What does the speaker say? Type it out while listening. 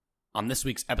On this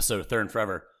week's episode of Third and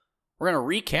Forever, we're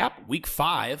going to recap Week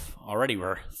 5. Already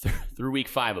we're through Week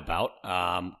 5 about.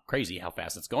 Crazy how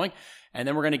fast it's going. And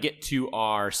then we're going to get to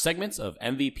our segments of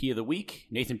MVP of the Week,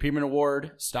 Nathan Peterman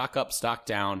Award, Stock Up, Stock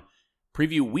Down,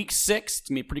 preview Week 6. It's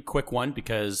going to be a pretty quick one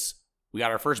because we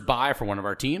got our first bye for one of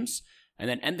our teams. And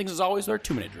then end things as always with our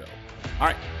 2-minute drill. All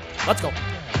right, let's go.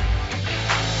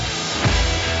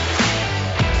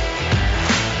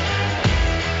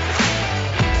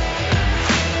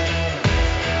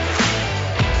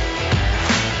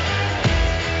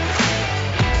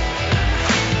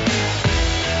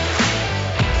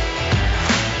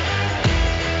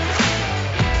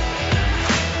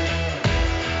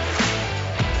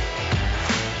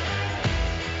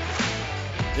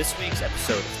 This week's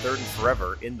episode of Third and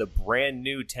Forever in the brand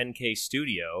new 10K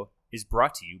studio is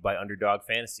brought to you by Underdog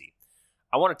Fantasy.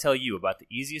 I want to tell you about the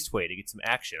easiest way to get some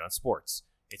action on sports.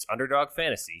 It's Underdog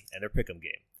Fantasy and their pick'em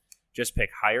game. Just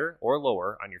pick higher or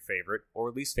lower on your favorite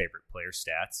or least favorite player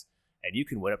stats, and you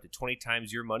can win up to 20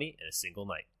 times your money in a single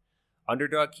night.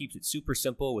 Underdog keeps it super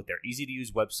simple with their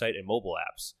easy-to-use website and mobile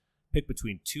apps. Pick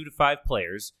between 2 to 5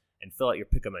 players and fill out your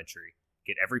pick'em entry.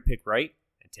 Get every pick right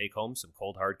and take home some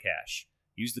cold hard cash.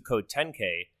 Use the code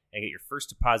 10K and get your first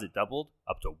deposit doubled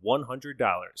up to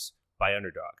 $100 by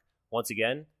Underdog. Once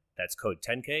again, that's code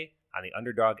 10K on the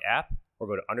Underdog app or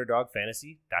go to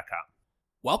UnderdogFantasy.com.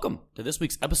 Welcome to this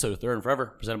week's episode of Third and Forever,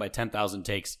 presented by 10,000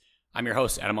 Takes. I'm your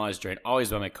host, Adam Always, joined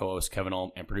always by my co-host, Kevin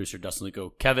Olm, and producer, Dustin Luco.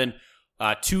 Kevin,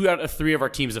 2 out of 3 of our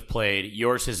teams have played.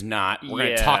 Yours has not. We're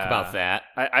going to talk about that.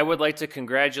 I would like to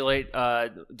congratulate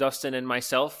Dustin and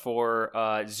myself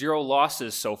for 0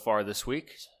 losses so far this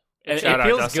week. It Shout out,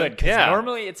 feels Dustin. good because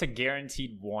normally it's a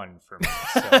guaranteed 1 for me.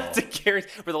 So. It's a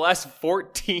guarantee for the last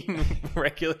 14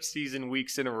 regular season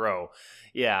weeks in a row.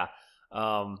 Yeah.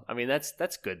 I mean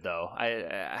that's good though. I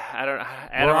don't.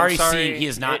 Adam, We're already seeing he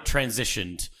has not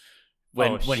transitioned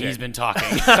when he's been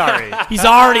talking. Sorry, he's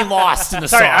already lost in the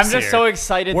sauce. I'm just here. so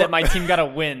excited that my team got a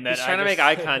win. That he's trying to make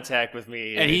eye contact with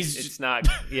me, and it's not.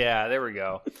 Yeah, there we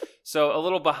go. So a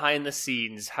little behind the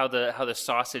scenes, how the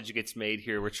sausage gets made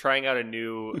here. We're trying out a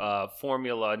new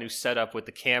formula, a new setup with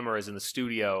the cameras in the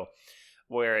studio,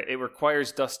 where it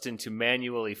requires Dustin to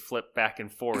manually flip back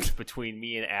and forth between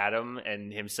me and Adam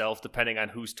and himself, depending on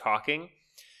who's talking.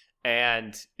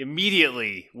 And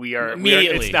immediately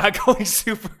it's not going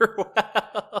super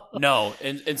well. No,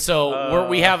 and so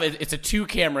we have it's a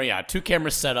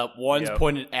 2-camera setup. One's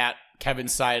pointed at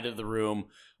Kevin's side of the room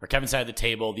or Kevin's side of the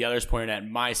table. The other's pointed at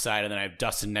my side, and then I have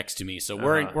Dustin next to me. So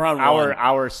we're on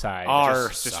our side,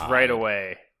 just right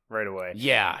away.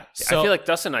 Yeah, so I feel like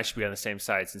Dustin and I should be on the same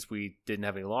side since we didn't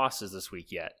have any losses this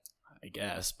week yet. I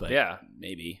guess, but yeah,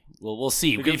 maybe we'll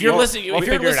see. If you're listening, when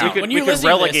you're listening,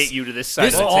 relegate you to this side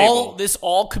of the table. This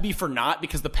all could be for naught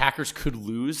because the Packers could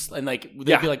lose, and they'd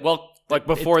be like, well, like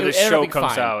before this show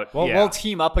comes out. Well, we'll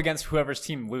team up against whoever's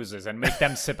team loses and make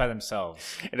them sit by themselves.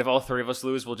 And if all 3 of us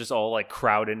lose, we'll just all like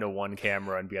crowd into one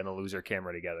camera and be on the loser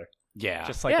camera together. Yeah,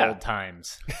 just like old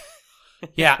times.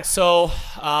 Yeah, so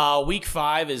Week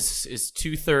 5 is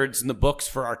 2/3 in the books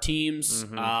for our teams.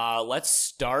 Mm-hmm. Let's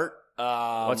start.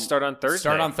 Let's start on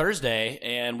Thursday.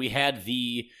 And we had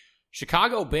the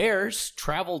Chicago Bears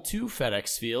travel to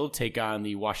FedEx Field, take on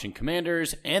the Washington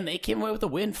Commanders, and they came away with a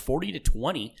win,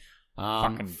 40-20.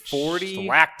 Fucking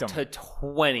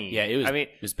 40-20. Yeah, it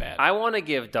was bad. I want to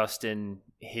give Dustin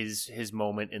his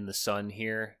moment in the sun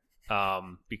here,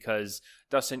 because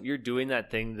Dustin, you're doing that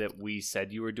thing that we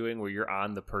said you were doing, where you're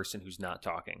on the person who's not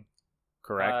talking.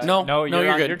 Correct? No,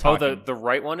 you're good. You're talking. The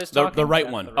right one is talking? The right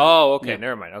one. Oh, okay. Yeah.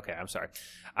 Never mind. Okay, I'm sorry.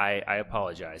 I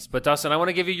apologize. But Dustin, I want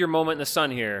to give you your moment in the sun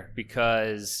here,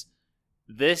 because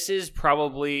this is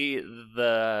probably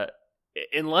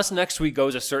unless next week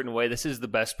goes a certain way, this is the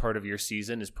best part of your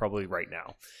season is probably right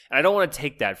now. And I don't want to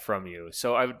take that from you.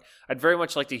 So I'd very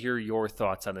much like to hear your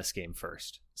thoughts on this game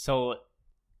first. So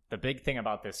the big thing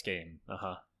about this game,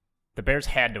 the Bears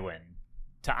had to win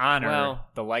to honor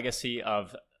the legacy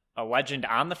of a legend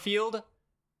on the field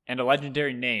and a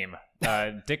legendary name.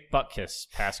 Dick Butkus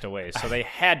passed away, so they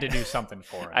had to do something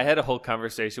for him. I had a whole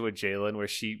conversation with Jalen where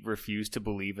she refused to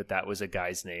believe that was a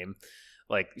guy's name.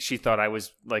 Like, she thought I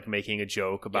was like making a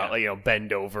joke about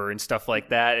bend over and stuff like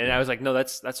that, and I was like, no,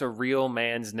 that's a real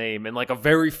man's name, and like a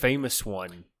very famous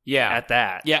one. Yeah, at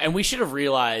that. Yeah, and we should have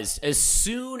realized as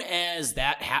soon as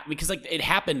that happened, because like it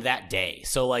happened that day.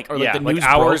 So like, or like the news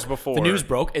hours broke, before the news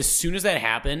broke. As soon as that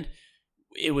happened,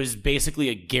 it was basically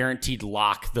a guaranteed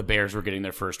lock. The Bears were getting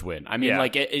their first win. I mean,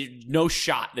 no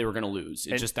shot they were going to lose.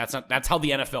 It's just that's how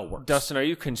the NFL works. Dustin, are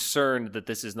you concerned that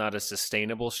this is not a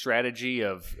sustainable strategy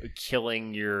of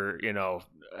killing your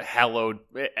hallowed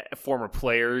former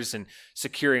players and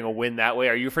securing a win that way.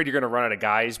 Are you afraid you're going to run out of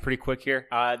guys pretty quick here?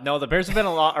 No, the Bears have been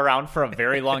around for a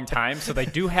very long time, so they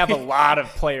do have a lot of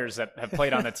players that have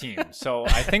played on the team. So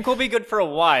I think we'll be good for a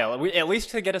while, at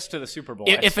least to get us to the Super Bowl.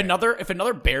 If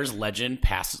another Bears legend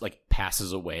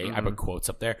passes away, I put quotes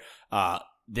up there,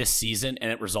 this season,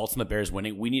 and it results in the Bears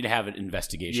winning, we need to have an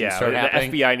investigation start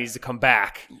happening. The FBI needs to come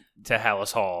back to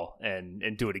Hallis Hall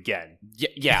and do it again.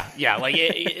 Yeah. Like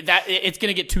it's going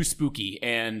to get too spooky.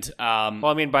 And well,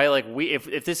 I mean, by like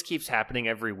if this keeps happening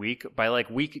every week, by like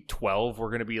week 12, we're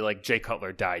going to be like Jay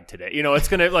Cutler died today. You know, it's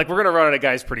gonna like we're going to run out of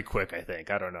guys pretty quick. I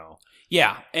think. I don't know.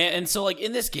 Yeah, and so like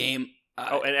in this game.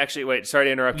 And actually, wait, sorry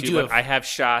to interrupt you, but I have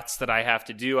shots that I have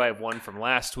to do. I have one from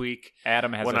last week.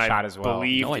 Adam has a shot as well.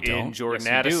 Believed in Jordan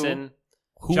Addison.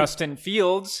 Who? Justin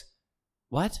Fields.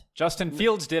 What? Justin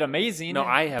Fields did amazing. No,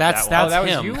 I have that one. That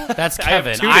was him. You? That's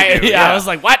Kevin. I was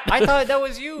like, what? I thought that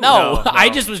was you. No,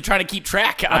 I just was trying to keep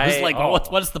track. I was like,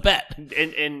 what's the bet?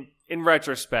 In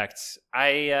retrospect,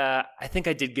 I think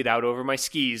I did get out over my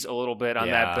skis a little bit on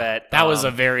that bet. That was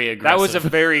a very aggressive. That was a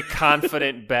very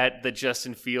confident bet that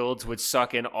Justin Fields would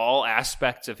suck in all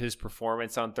aspects of his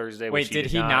performance on Thursday. Wait, did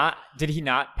he not? Did he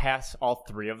not pass all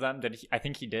three of them? I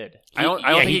think he did. I don't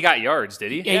think he got yards.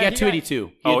 Did he? Yeah, he got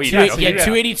 282. He had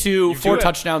 282, 4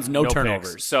 touchdowns, no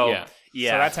turnovers. Picks. So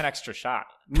that's an extra shot.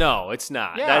 No, it's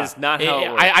not. Yeah. That is not how it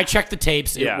works. I checked the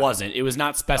tapes. It wasn't. It was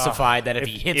not specified that if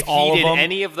he hits all of them. If he did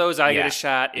any of those, I get a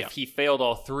shot. If he failed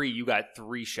all three, you got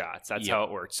 3 shots. That's how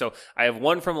it works. So I have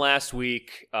one from last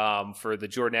week for the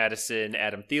Jordan Addison,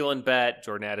 Adam Thielen bet.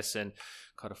 Jordan Addison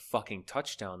caught a fucking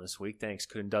touchdown this week. Thanks.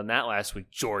 Couldn't have done that last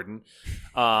week, Jordan.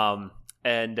 And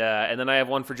then I have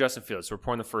one for Justin Fields. So we're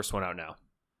pouring the first one out now.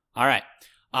 All right.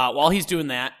 While he's doing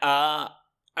that,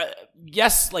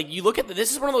 yes, like you look at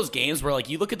this is one of those games where like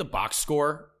you look at the box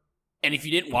score, and if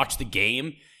you didn't watch the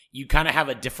game, you kind of have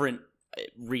a different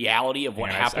reality of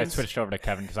what happens. I switched over to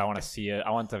Kevin because I want to see it.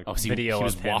 I want the video. He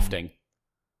was of him. wafting.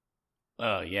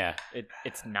 Oh yeah,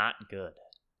 it's not good.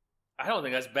 I don't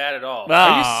think that's bad at all.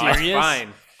 Are you serious?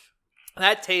 Fine.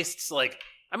 That tastes like.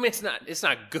 I mean, it's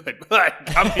not good, but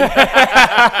I mean,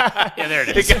 yeah, there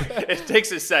it is. It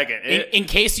takes a second. In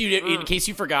case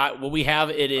you forgot, what we have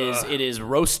it is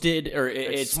roasted or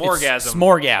it's s'morgasm. It's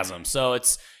s'morgasm. So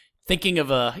it's thinking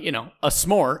of a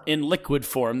s'more in liquid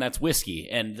form. That's whiskey,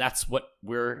 and that's what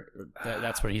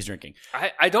that's what he's drinking.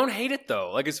 I don't hate it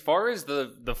though. Like as far as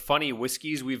the funny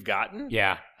whiskeys we've gotten,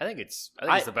 yeah, I think it's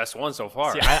the best one so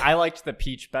far. See, I liked the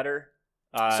peach better.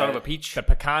 Son of a peach. The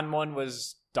pecan one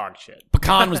was dog shit.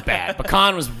 Pecan was bad.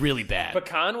 Pecan was really bad.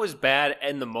 Pecan was bad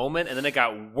in the moment, and then it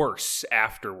got worse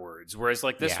afterwards. Whereas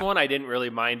like this one, I didn't really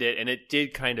mind it, and it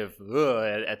did kind of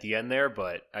at the end there,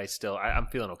 but I'm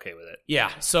feeling okay with it.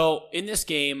 Yeah. So in this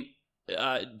game,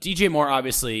 DJ Moore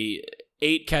obviously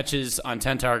 8 catches on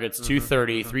 10 targets,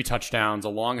 230, 3 touchdowns, a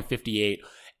long of 58.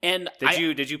 And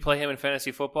did you play him in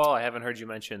fantasy football? I haven't heard you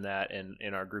mention that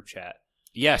in our group chat.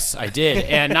 Yes, I did.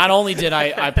 And not only did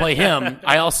I play him,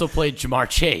 I also played Jamar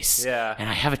Chase. Yeah. And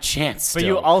I have a chance still. But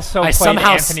you also played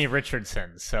Anthony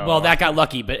Richardson. So well, that got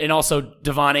lucky. And also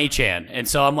Devon Achane. And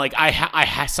so I'm like,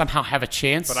 I somehow have a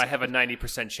chance. But I have a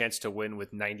 90% chance to win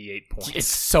with 98 points. It's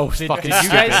so fucking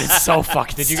stupid. It's so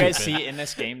fucking Did you stupid. guys see in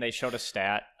this game, they showed a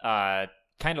stat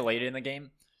kind of late in the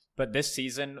game. But this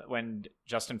season, when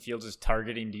Justin Fields is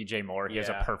targeting DJ Moore, he has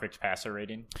a perfect passer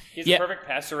rating. He has a perfect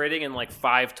passer rating and like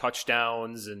 5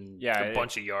 touchdowns and a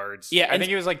bunch of yards. Yeah, I think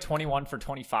he was like 21 for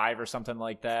 25 or something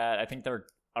like that. I think they're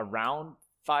around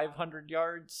 500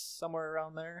 yards, somewhere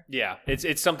around there. Yeah,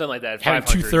 it's something like that.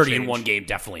 Having 230 in one game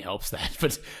definitely helps that.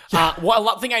 But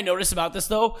one thing I noticed about this,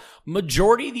 though,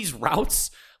 majority of these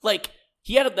routes, like...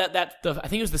 He had I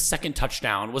think it was the second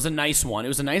touchdown, was a nice one. It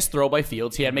was a nice throw by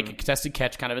Fields. He had to make a contested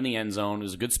catch kind of in the end zone. It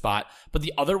was a good spot. But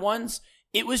the other ones,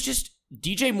 it was just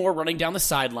DJ Moore running down the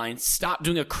sideline,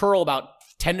 doing a curl about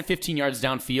 10 to 15 yards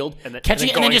downfield, catching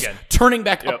it, and then just turning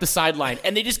back up the sideline.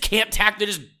 And they just can't tackle. They're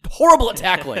just horrible at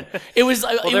tackling. It was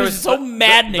so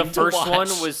maddening. The first to watch.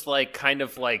 one was like kind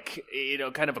of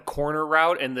a corner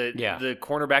route, and the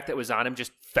cornerback that was on him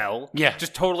just fell. Yeah.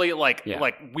 Just totally like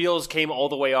wheels came all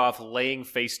the way off, laying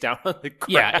face down on the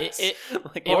grass. Yeah.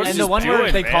 And the one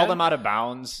where they called him out of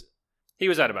bounds. He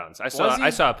was out of bounds. I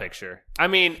saw a picture. I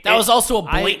mean, that was also a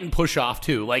blatant push off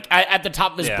too. Like at the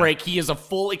top of his break, he is a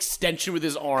full extension with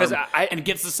his arm and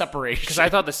gets the separation. Because I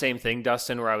thought the same thing,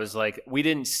 Dustin, where I was like, we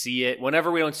didn't see it.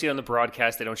 Whenever we don't see it on the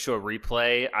broadcast, they don't show a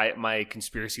replay. My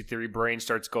conspiracy theory brain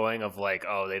starts going of like,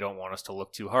 oh, they don't want us to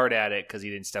look too hard at it because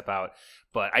he didn't step out.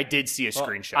 But I did see a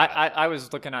screenshot. I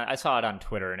was looking at. I saw it on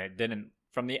Twitter, and it didn't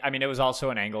it was also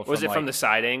an angle. Was it from the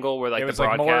side angle where like it was the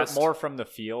broadcast? Like more from the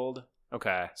field.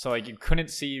 Okay. So like you couldn't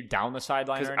see down the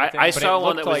sideline or anything. I saw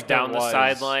one that was like down the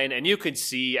sideline, and you could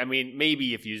see. I mean,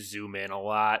 maybe if you zoom in a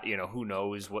lot, who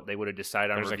knows what they would have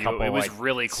decided on There's review. a couple, it was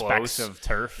really close. Specks of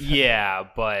turf. Yeah,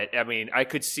 but I mean, I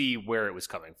could see where it was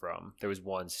coming from. There was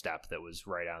one step that was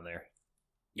right on there.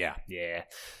 Yeah.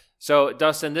 So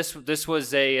Dustin, this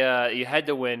was a you had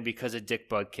to win because of Dick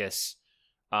Butkus.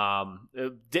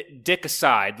 Dick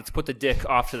aside, let's put the dick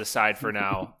off to the side for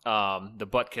now. The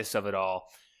Butkus of it all.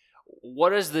 What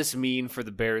does this mean for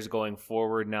the Bears going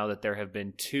forward now that there have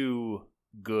been 2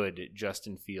 good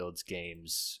Justin Fields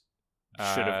games?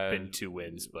 Should have been 2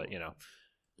 wins, but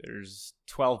There's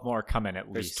 12 more coming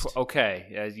at least.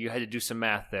 Okay, you had to do some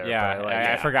math there.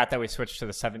 Yeah, I forgot that we switched to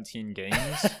the 17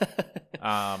 games.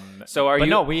 So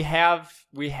No, we have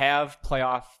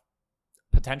playoff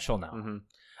potential now. Mm-hmm.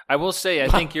 I will say, I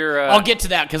think you're. I'll get to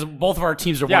that because both of our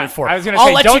teams are 1-4. I was going to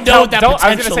say, let you know what that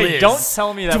potential is. Don't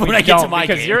tell me that when we I get don't to my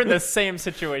because game. you're in the same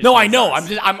situation. No, I know.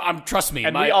 I'm trust me.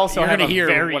 And we also you're have gonna a hear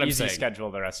very what I'm easy saying.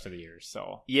 schedule the rest of the year.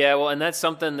 So yeah, well, and that's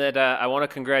something that I want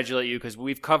to congratulate you because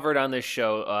we've covered on this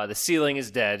show. The ceiling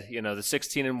is dead. The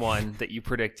 16-1 that you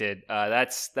predicted.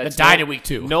 That died in week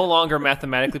 2. No longer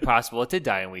mathematically possible. It did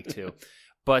die in week 2.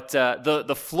 But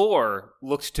the floor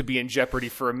looked to be in jeopardy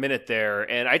for a minute there,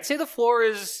 and I'd say the floor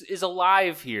is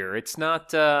alive here. It's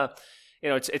not,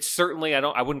 it's certainly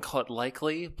I wouldn't call it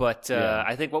likely, but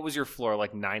I think what was your floor,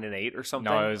 like 9-8 or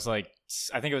something? No, it was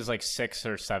I think it was like 6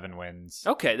 or 7 wins.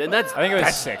 Okay, then I think it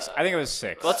was 6. I think it was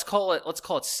 6. Let's call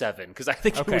it 7 because I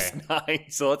think it was 9.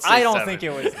 So let's. Say I don't 7. think it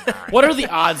was 9. What are the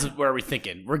odds? Where are we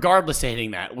thinking? Regardless of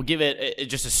hitting that, we'll give it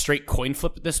just a straight coin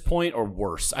flip at this point, or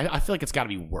worse. I feel like it's got to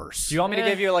be worse. Do you want me to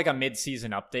give you like a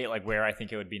mid-season update, like where I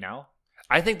think it would be now?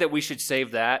 I think that we should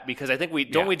save that because I think we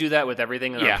do that with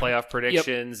everything in our playoff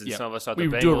predictions and some of us thought the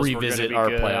Bengals do a were revisit be our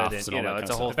good, playoffs and all that it's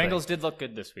kind a whole of The thing. Bengals did look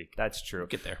good this week. That's true. We'll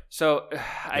get there. So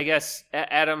I guess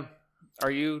Adam,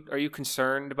 are you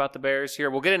concerned about the Bears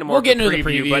here? We'll get into more. We'll get into the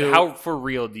preview, but preview. how for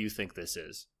real do you think this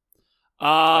is?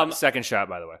 Second shot,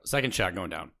 by the way. Second shot going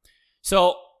down.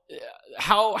 So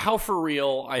how for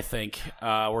real? I think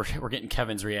we're getting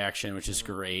Kevin's reaction, which is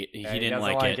great. He didn't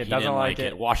like it. He didn't like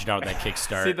it. Wash it out of that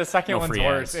kickstart. See, the second one's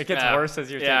worse. It gets worse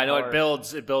as you're. Yeah, I know it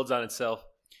builds. It builds on itself.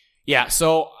 Yeah.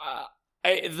 So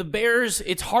the Bears,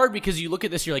 it's hard because you look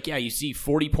at this, you're like, yeah, you see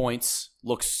 40 points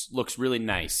looks really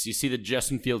nice. You see the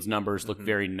Justin Fields numbers look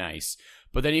very nice.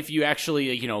 But then if you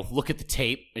actually, look at the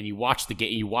tape and you watch the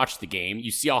game,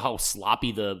 you see how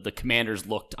sloppy the Commanders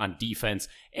looked on defense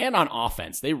and on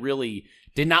offense. They really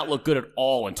did not look good at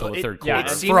all until the third quarter. It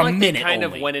seemed for a like minute they kind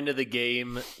only. of went into the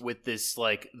game with this,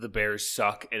 like, the Bears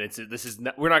suck, and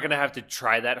we're not going to have to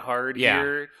try that hard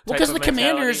here. Well, because the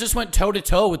Commanders just went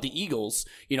toe-to-toe with the Eagles,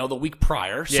 the week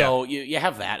prior. So you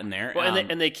have that in there. Well,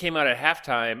 and they came out at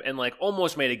halftime and, like,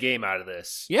 almost made a game out of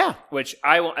this. Yeah. Which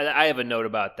I have a note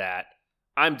about that.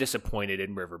 I'm disappointed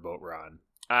in Riverboat Ron.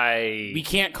 We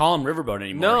can't call him Riverboat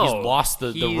anymore. No, he's lost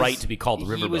the right to be called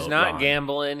Riverboat. He was not Ron.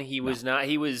 gambling. He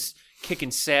was kicking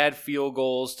sad field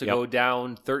goals to go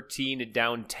down 13 to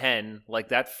down 10. Like,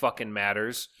 that fucking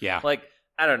matters. Yeah. Like,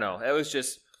 I don't know. It was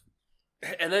just,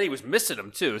 and then he was missing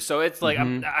them too. So it's like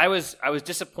I was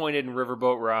disappointed in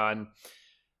Riverboat Ron.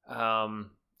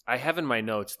 I have in my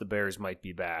notes the Bears might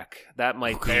be back. That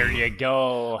might be. There you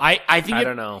go. I think I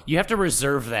don't know. You have to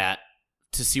reserve that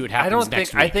to see what happens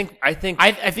next week. I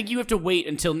think you have to wait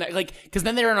until because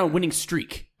then they're on a winning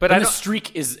streak. But when the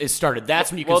streak is started,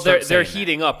 that's when you can start they're saying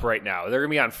heating up right now. They're gonna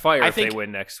be on fire if they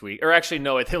win next week. Or actually,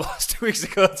 no, they lost 2 weeks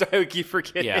ago. That's why we keep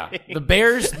forgetting. Yeah, the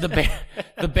Bears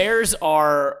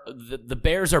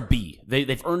are B.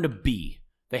 They've earned a B.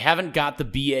 They haven't got the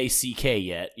BACK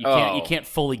yet. You can't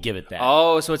fully give it that.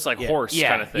 Oh, so it's like horse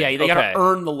kind of thing. Yeah, they got to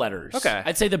earn the letters. Okay.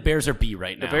 I'd say the Bears are B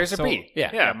right now. The Bears are B.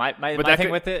 Yeah. My But thing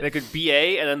with it, they could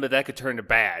BA, and then that could turn to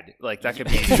bad. Like, that could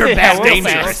be bad, real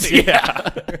dangerous. fast. Yeah.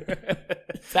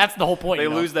 That's the whole point. They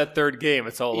lose that third game,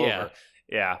 it's all Yeah. over.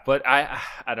 Yeah, but I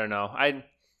don't know.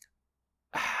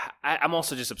 I'm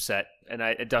also just upset,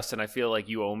 and Dustin, I feel like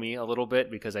you owe me a little bit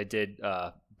because I did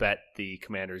bet the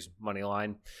Commanders money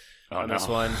line on this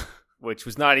one, which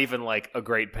was not even like a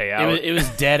great payout. It was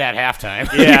dead at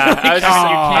halftime. Yeah,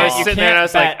 I was you sitting can't there and I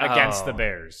was like, bet against the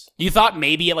Bears. You thought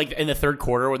maybe like in the third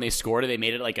quarter when they scored, they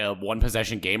made it like a one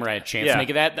possession game, or I had a chance to make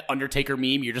it that. The Undertaker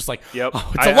meme, you're just like, yep,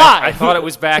 it's a lie. I thought it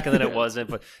was back, and then it wasn't.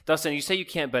 But Dustin, you say you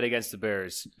can't bet against the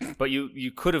Bears, but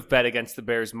you could have bet against the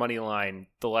Bears money line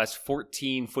the last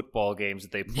 14 football games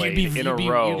that they played in a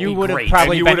row. You would have great.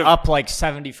 probably And you been would've- up like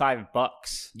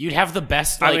 $75. You'd have the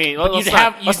best. I Like, mean, but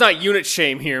let's not unit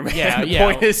shame here, man. Yeah, The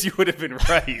point is, you would have been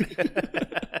right.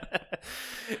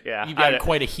 Yeah, You've got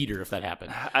quite a heater if that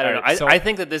happened. I don't know. I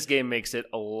think that this game makes it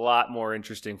a lot more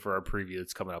interesting for our preview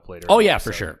that's coming up later. Oh yeah,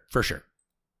 for sure.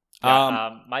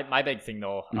 Yeah, my big thing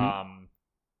though,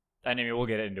 I mean we'll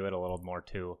get into it a little more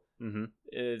too. I mean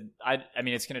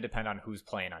it's going to depend on who's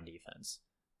playing on defense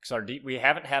because we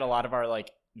haven't had a lot of our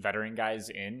like veteran guys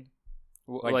in.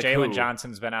 Like Jalen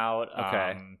Johnson's been out.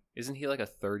 Okay, isn't he like a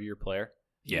third-year player?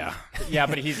 Yeah, yeah,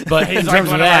 but he's in like terms one of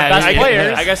of our that, best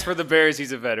players. I guess for the Bears,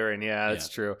 he's a veteran. Yeah, that's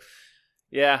true.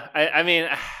 Yeah, I mean,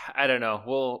 I don't know.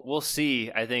 We'll see.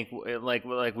 I think like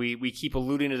we keep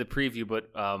alluding to the preview,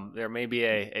 but there may be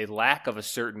a lack of a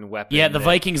certain weapon. Yeah, the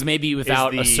Vikings may be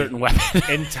without a certain weapon.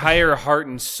 Entire heart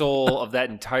and soul of that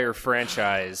entire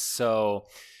franchise. So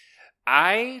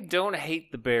I don't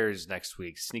hate the Bears next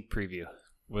week. Sneak preview.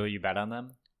 Will you bet on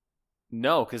them?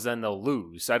 No, because then they'll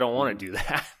lose. I don't want to do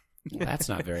that. Well, that's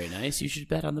not very nice. You should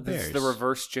bet on the Bears. It's the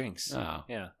reverse jinx. Oh,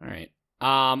 yeah. All right.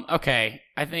 Okay.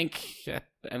 I think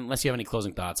unless you have any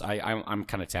closing thoughts, I'm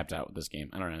kind of tapped out with this game.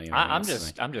 I don't know. I'm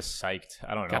just psyched.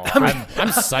 I don't know. I'm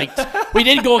psyched. We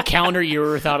didn't go a calendar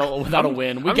year without a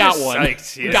win. We got one.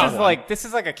 Psyched, yeah. We got one. This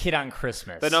is like a kid on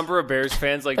Christmas. The number of Bears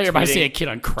fans like you're about to say a kid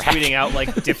on crack. tweeting out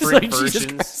like different like,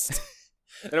 versions.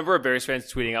 The number of Bears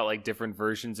fans tweeting out like different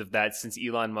versions of that since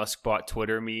Elon Musk bought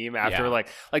Twitter meme after like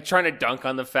trying to dunk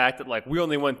on the fact that like we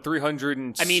only went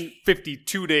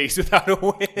 352 days without a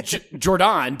win.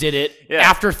 Jordan did it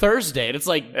after Thursday, and it's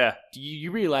like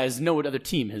you realize no other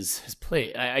team has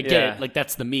played. I get it, like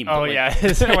that's the meme. Oh like,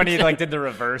 yeah, when he like did the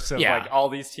reverse of like all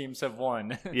these teams have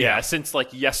won. Yeah, since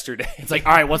like yesterday. It's like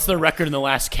all right, what's the record in the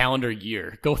last calendar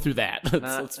year? Go through that.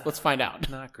 Let's find out.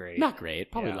 Not great. Not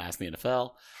great. Probably last in the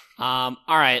NFL. All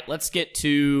right, let's get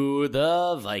to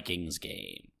the Vikings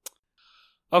game.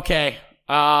 Okay,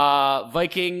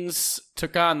 Vikings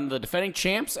took on the defending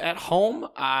champs at home.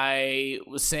 I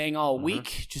was saying all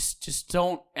week, just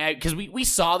don't, because we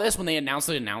saw this when they announced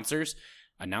the announcers.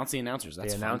 Announced the announcers.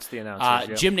 That's announced the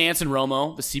announcers. Jim Nantz and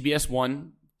Romo, the CBS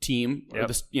One team, or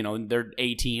their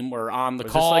A team, were on the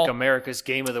call. Was this like America's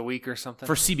Game of the Week or something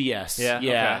for CBS?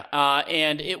 Yeah. Okay.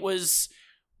 And it was.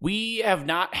 We have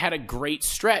not had a great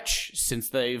stretch since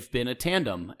they've been a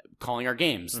tandem calling our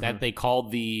games. That they called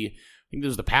I think this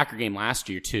was the Packer game last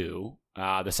year too,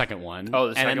 the second one. Oh,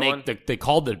 the second one? They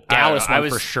called the Dallas one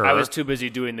for sure. I was too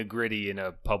busy doing the gritty in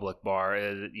a public bar.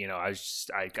 I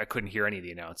couldn't hear any of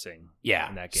the announcing. Yeah.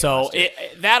 In that game so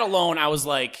that alone, I was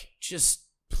like, just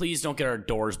please don't get our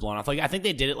doors blown off. Like I think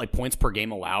they did it like points per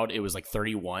game allowed. It was like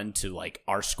 31 to like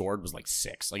our scored was like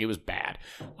 6. Like it was bad.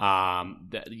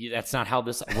 That's not how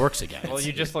this works again. Well,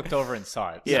 you just looked over and saw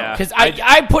it. Yeah, because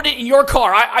I put it in your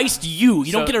car. I iced you.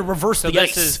 You don't get to reverse the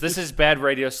ice. This is bad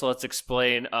radio. So let's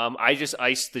explain. I just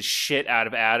iced the shit out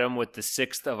of Adam with the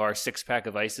 6th of our 6-pack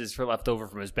of ices for left over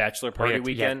from his bachelor party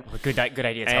weekend. Yeah, good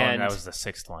idea. Tell him that was the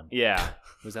 6th one. Yeah,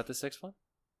 was that the 6th one?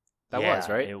 That was,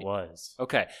 right? It was.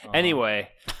 Okay. Anyway,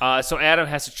 so Adam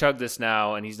has to chug this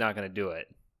now, and he's not going to do it.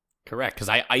 Correct, because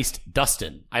I iced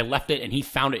Dustin. I left it, and he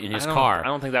found it in his car. I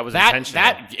don't think that was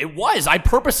intentional. It was. I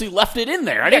purposely left it in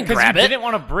there. I didn't grab it. You didn't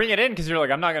want to bring it in because you're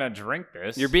like, I'm not going to drink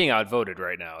this. You're being outvoted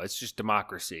right now. It's just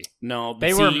democracy. No,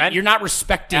 you're not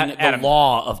respecting the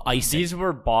law of icing. These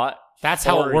were bought. That's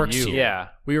how it works here. Yeah.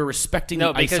 We were respecting the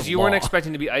ice because of you law. weren't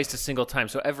expecting to be iced a single time,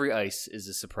 so every ice is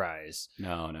a surprise.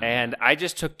 No. And I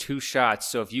just took 2 shots,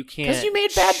 so if you can't because you made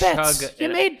bad bets. You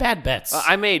made bad bets.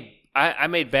 I made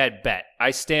bad bet. I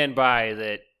stand by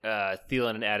that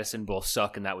Thielen and Addison both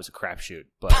suck, and that was a crapshoot.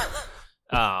 But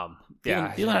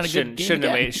Thielen had a good game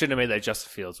shouldn't have made that Justin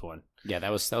Fields one. Yeah,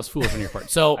 that was foolish on your part.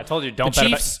 So I told you don't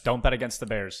bet against the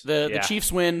Bears. The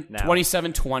Chiefs win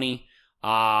 27-20.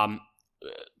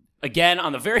 Again,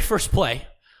 on the very first play,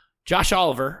 Josh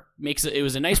Oliver makes it. It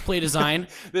was a nice play design.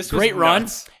 Great run.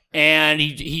 And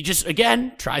he just,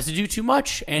 again, tries to do too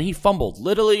much, and he fumbled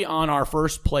literally on our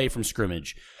first play from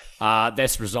scrimmage.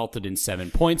 This resulted in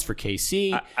 7 points for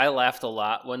KC. I laughed a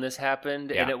lot when this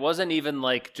happened, and it wasn't even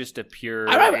like just a pure.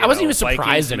 I wasn't even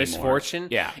surprised Vikings misfortune.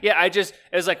 Yeah. It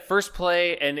was like first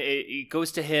play, and it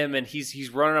goes to him, and he's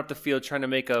running up the field trying to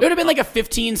make a. It would have been like a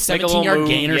 15, 17-yard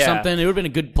gain or something. It would have been a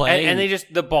good play. And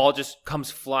the ball just comes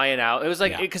flying out. It was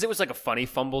like because it was like a funny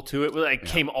fumble too. It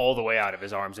came all the way out of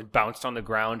his arms and bounced on the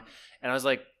ground, and I was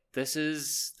like, this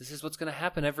is what's going to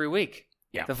happen every week.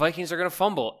 Yeah. The Vikings are going to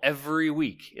fumble every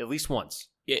week, at least once.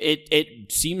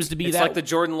 It seems to be it's like the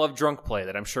Jordan Love drunk play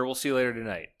that I'm sure we'll see later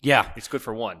tonight. Yeah. It's good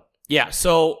for one. Yeah,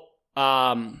 so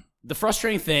the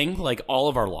frustrating thing, like all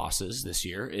of our losses this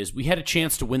year, is we had a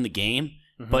chance to win the game,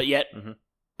 but yet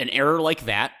an error like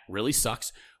that really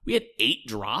sucks. We had 8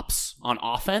 drops on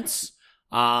offense.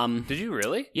 Did you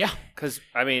really? Yeah. Because,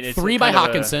 I mean, it's 3 by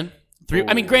Hawkinson.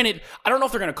 I mean, granted, I don't know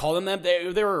if they're going to call them that.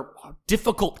 They were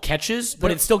difficult catches, but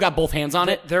it still got both hands on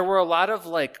it. There were a lot of,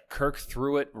 Kirk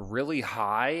threw it really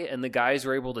high, and the guys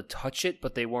were able to touch it,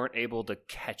 but they weren't able to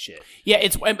catch it. Yeah,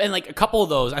 and a couple of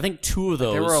those, I think 2 of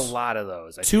those. There were a lot of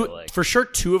those, I feel like. For sure,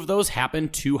 2 of those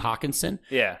happened to Hawkinson.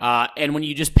 Yeah. And when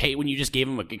you just gave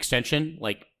him an extension,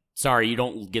 sorry, you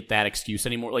don't get that excuse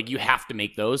anymore. You have to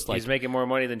make those. He's making more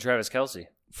money than Travis Kelce.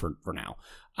 For now.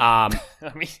 I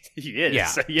mean, he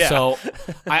is. Yeah. So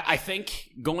I think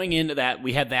going into that,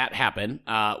 we had that happen.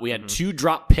 We had 2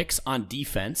 drop picks on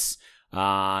defense.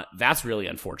 That's really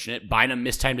unfortunate. Bynum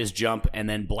mistimed his jump, and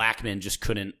then Blackman just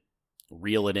couldn't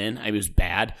reel it in. It was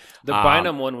bad. The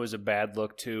Bynum one was a bad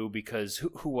look, too, because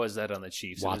who was that on the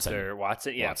Chiefs? Watson. Was there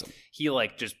Watson? Yeah. Watson. He,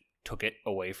 just took it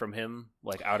away from him,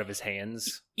 out of his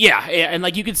hands. Yeah,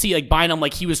 and you could see Bynum,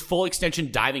 he was full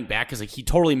extension diving back because he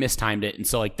totally mistimed it, and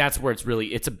so that's where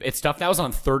it's tough. That was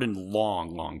on 3rd and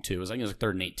long too. I think it was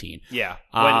 3rd and 18. Yeah,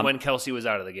 when Kelce was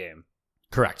out of the game.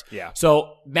 Correct. Yeah.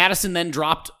 So Madison then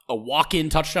dropped a walk-in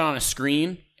touchdown on a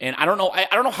screen, and I don't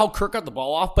know how Kirk got the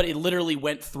ball off, but it literally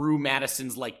went through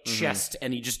Madison's chest,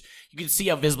 and you could see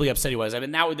how visibly upset he was. I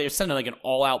mean, now they're sending an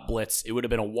all-out blitz. It would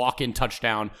have been a walk-in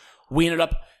touchdown. We ended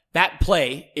up. That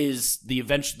play is the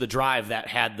drive that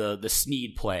had the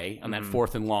Snead play on that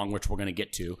 4th and long, which we're going to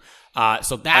get to.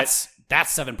 So that's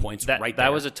 7 points right there.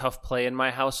 That was a tough play in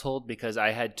my household because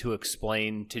I had to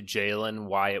explain to Jalen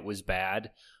why it was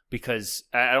bad because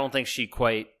I don't think she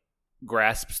quite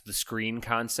grasps the screen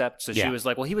concept. So she was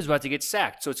like, well, he was about to get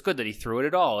sacked, so it's good that he threw it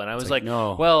at all. And I was like,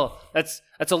 no. Well, that's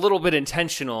a little bit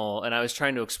intentional. And I was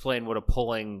trying to explain what a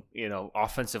pulling,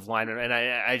 offensive lineman, and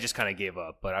I just kind of gave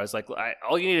up. But I was like,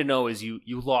 all you need to know is you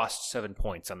lost 7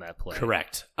 points on that play.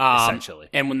 Correct. Essentially.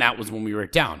 And that was when we were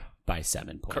down by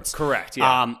 7 points. Correct,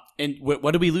 yeah. And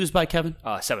what did we lose by, Kevin?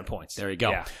 7 points. There you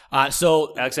go. Yeah.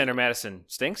 So Alexander Madison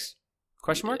stinks?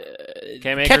 Question mark?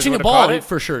 Catching the ball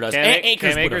for sure does.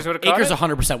 Akers would have caught Akers it?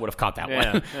 100% would have caught that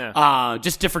one. Yeah.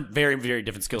 Just different, very, very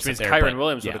different skill sets there. Kyron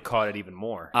Williams would have caught it even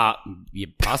more. Yeah,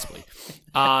 possibly.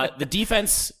 The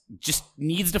defense just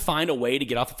needs to find a way to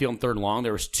get off the field in 3rd and long.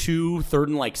 There was 2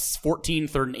 3rd and 14,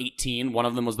 3rd and 18. One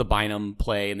of them was the Bynum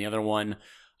play, and the other one,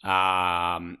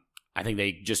 I think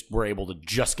they just were able to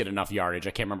just get enough yardage. I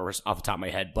can't remember off the top of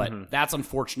my head, but that's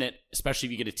unfortunate, especially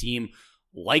if you get a team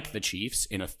like the Chiefs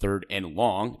in a 3rd and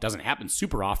long. It doesn't happen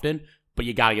super often, but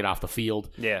you got to get off the field.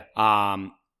 Yeah.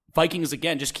 Vikings,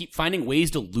 again, just keep finding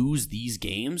ways to lose these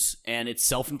games, and it's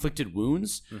self-inflicted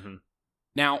wounds. Mm-hmm.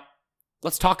 Now,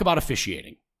 let's talk about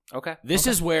officiating. Okay. This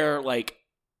is where, have being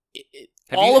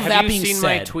you seen said,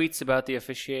 my tweets about the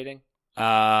officiating? No,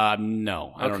 I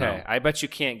don't know. I bet you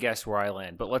can't guess where I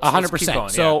land, but let's 100%. keep going.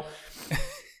 So,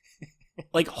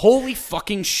 holy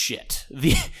fucking shit.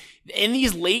 In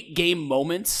these late game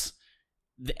moments,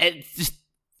 the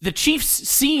Chiefs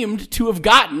seemed to have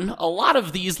gotten a lot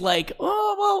of these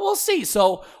we'll see.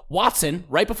 So Watson,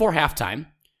 right before halftime,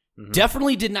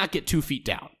 definitely did not get 2 feet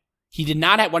down. He did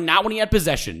not have not when he had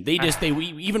possession.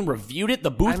 We even reviewed it.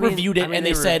 The booth reviewed it, and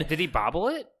they said, "Did he bobble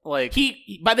it?"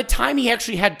 He by the time he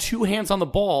actually had 2 hands on the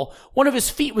ball, one of his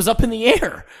feet was up in the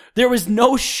air. There was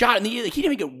no shot, he didn't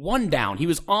even get 1 down. He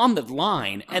was on the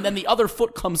line, and then the other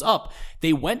foot comes up.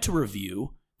 They went to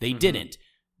review. They didn't.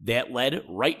 That led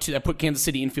that put Kansas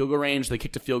City in field goal range. They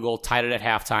kicked a field goal, tied it at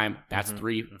halftime. That's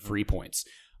 3 free points.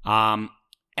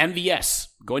 MVS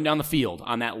going down the field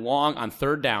on that long on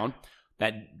 3rd down.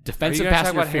 That defensive pass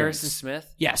talking interference. about Harrison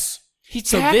Smith? Yes. He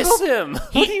tackled him.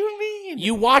 What do you mean?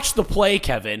 You watched the play,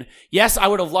 Kevin. Yes, I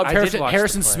would have loved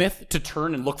Harrison Smith to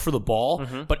turn and look for the ball,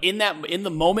 but in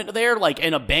the moment there,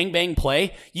 in a bang bang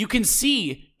play, you can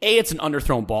see it's an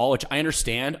underthrown ball, which I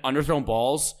understand. Underthrown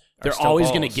balls, they're always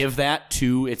going to give that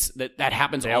to that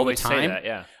happens all the time. Say that,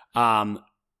 yeah.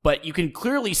 But you can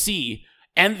clearly see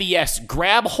MVS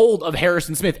grab hold of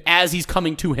Harrison Smith as he's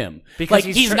coming to him. Because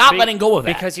he's not letting go of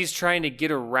that. Because he's trying to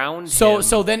get around him.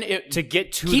 So then to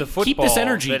get to the football. Keep this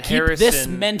energy, keep this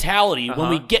mentality when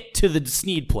we get to the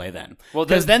Snead play then.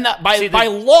 Because then by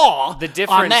law, the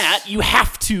difference, on that, you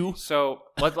have to. So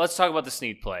let's talk about the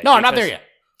Snead play. No, I'm not there yet.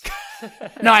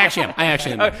 No, I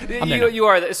actually am. You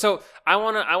are. So I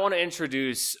want to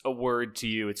introduce a word to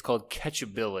you. It's called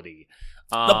catchability.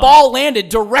 The ball landed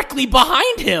directly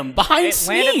behind him, behind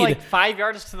Snead. Landed like 5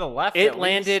 yards to the left. It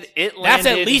landed. That's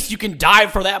at least you can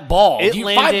dive for that ball.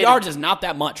 5 yards is not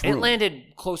that much room. It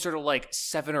landed closer to like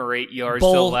 7 or 8 yards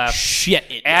to the left.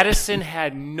 Bullshit. Addison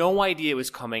had no idea it was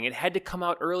coming. It had to come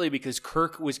out early because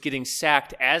Kirk was getting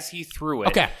sacked as he threw it.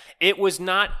 Okay. It was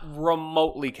not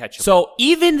remotely catchable. So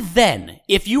even then,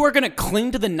 if you are going to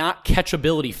cling to the not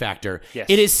catchability factor, yes.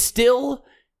 it is still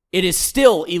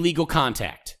illegal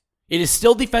contact. It is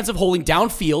still defensive holding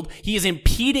downfield. He is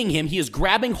impeding him. He is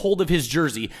grabbing hold of his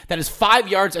jersey. That is 5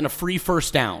 yards and a free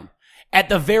first down. At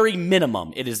the very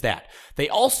minimum, it is that. They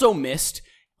also missed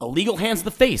illegal hands to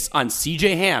the face on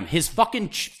C.J. Ham. His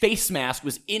fucking face mask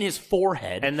was in his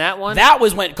forehead. And that one?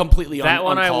 Went completely uncalled. That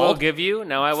one I will give you.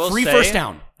 Now I will free say. First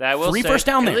down. First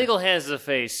down there. Illegal hands to the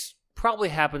face probably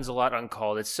happens a lot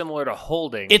uncalled. It's similar to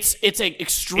holding. It's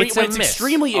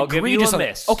extremely I'll egregious. Give you a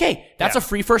miss. Okay, that's a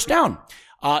free first down.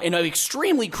 In an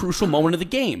extremely crucial moment of the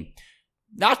game.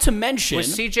 Not to mention,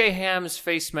 was C.J. Ham's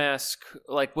face mask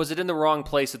was it in the wrong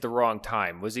place at the wrong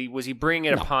time? Was he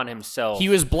bringing it upon himself? He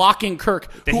was blocking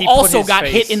Kirk, who also got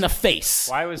hit in the face.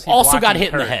 Why was he also got blocking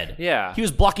hit Kirk? in the head? Yeah, he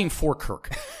was blocking for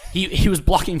Kirk. He was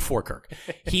blocking for Kirk.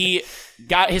 He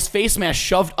got his face mask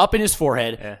shoved up in his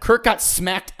forehead. Yeah. Kirk got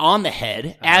smacked on the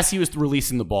head as he was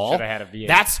releasing the ball. Should have had a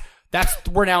VA.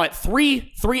 We're now at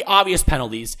three obvious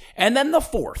penalties, and then the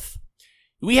fourth.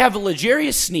 We have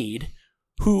L'Jarius Snead,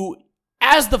 who,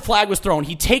 as the flag was thrown,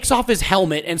 he takes off his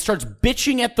helmet and starts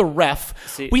bitching at the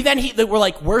ref. We're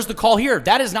like, where's the call here?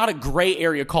 That is not a gray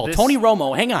area call. Tony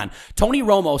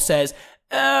Romo says,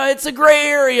 it's a gray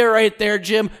area right there,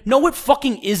 Jim. No, it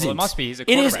fucking isn't. Well, it must be. He's a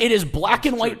quarterback. It is black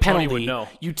and white penalty.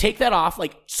 You take that off.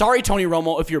 Sorry, Tony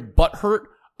Romo, if your butt hurt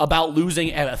about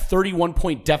losing at a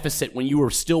 31-point deficit when you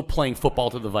were still playing football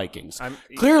to the Vikings.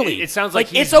 Clearly. It sounds like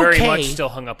he's it's okay. very much still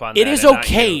hung up on that. It is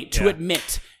okay to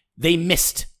admit they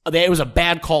missed. It was a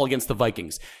bad call against the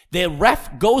Vikings. The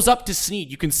ref goes up to Snead.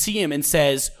 You can see him and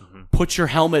says, put your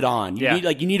helmet on.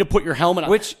 You need to put your helmet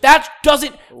on. That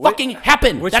doesn't fucking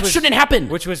happen. That shouldn't happen.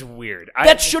 Which was weird.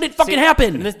 That shouldn't fucking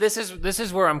happen. This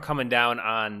is where I'm coming down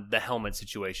on the helmet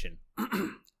situation.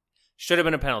 Should have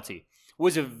been a penalty.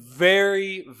 Was a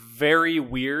very, very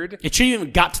weird. It shouldn't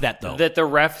even got to that, though. That the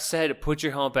ref said, put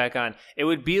your helmet back on. It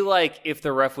would be like if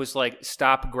the ref was like,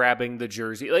 stop grabbing the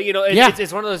jersey.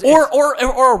 It's one of those. Or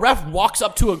a ref walks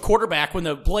up to a quarterback when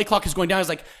the play clock is going down. He's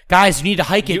like, guys, you need to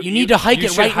hike it. You need to hike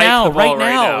it right now. Right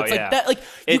now. It's like that.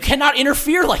 You cannot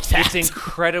interfere like that. It's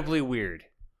incredibly weird.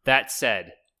 That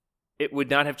said, it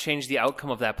would not have changed the outcome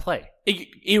of that play.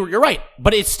 You're right,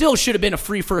 but it still should have been a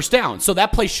free first down. So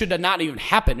that play should have not even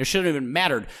happened. It shouldn't have even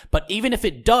mattered. But even if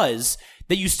it does,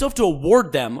 that you still have to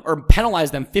award them or penalize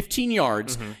them 15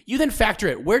 yards. Mm-hmm. You then factor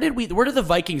it. Where did the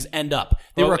Vikings end up?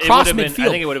 They were across midfield. I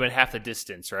think it would have been half the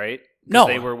distance, right? No,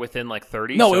 they were within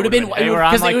 30. No, it would have been. They were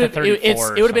on the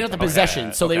 34. It would have been at the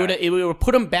possession, so it would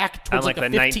put them back towards the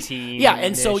 15. 19. Yeah,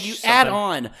 and so you add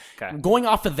on, going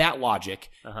off of that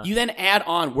logic, you then add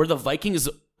on where the Vikings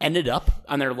ended up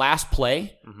on their last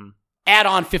play. Mm-hmm. Add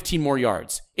on 15 more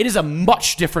yards. It is a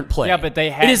much different play. Yeah, but they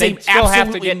still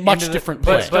have to get much different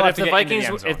play. But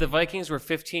if the Vikings were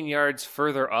 15 yards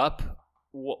further up,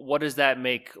 what does that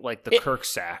make the Kirk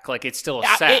sack? It's still a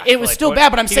sack. It was still bad,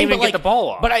 but I'm saying, get the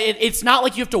ball off. But it's not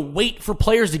like you have to wait for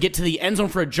players to get to the end zone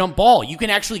for a jump ball. You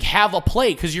can actually have a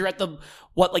play because you're at the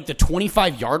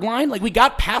 25-yard line? We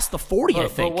got past the 40, I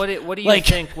think. But what do you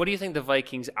think? What do you think the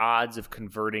Vikings' odds of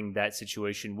converting that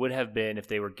situation would have been if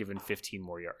they were given 15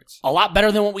 more yards? A lot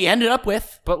better than what we ended up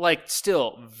with. But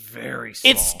still very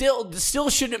small. It still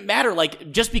shouldn't matter.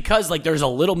 Just because there's a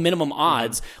little minimum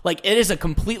odds, it is a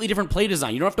completely different play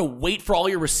design. You don't have to wait for all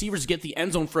your receivers to get the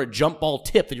end zone for a jump ball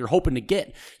tip that you're hoping to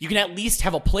get. You can at least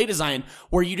have a play design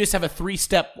where you just have a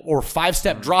 3-step or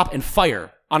 5-step drop and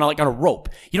fire on a rope.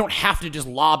 You don't have to just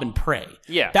lob and pray.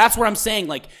 Yeah, that's what I'm saying.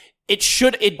 It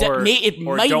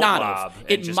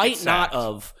might not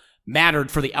have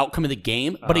mattered for the outcome of the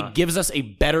game, but it gives us a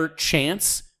better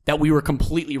chance that we were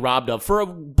completely robbed of for a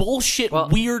bullshit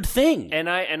weird thing. And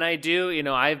I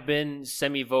do, I've been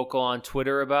semi-vocal on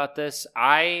Twitter about this.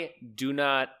 I do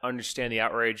not understand the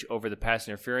outrage over the pass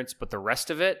interference, but the rest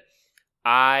of it,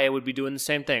 I would be doing the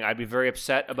same thing. I'd be very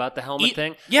upset about the helmet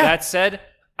thing. Yeah. That said,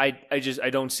 I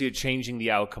don't see it changing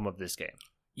the outcome of this game.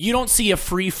 You don't see a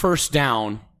free first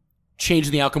down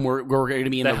changing the outcome where we're going to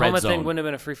be in the red zone. The helmet thing wouldn't have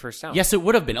been a free first down. Yes, it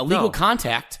would have been. Illegal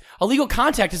contact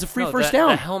is a free first down.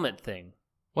 The helmet thing.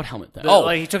 What helmet thing?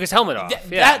 He took his helmet off.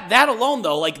 That alone,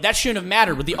 though, that shouldn't have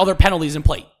mattered with the other penalties in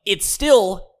play. It's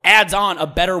still adds on a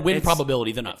better win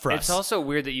probability than for us. It's also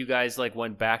weird that you guys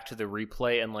went back to the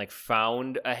replay and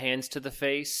found a hands to the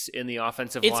face in the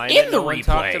offensive line. It's in the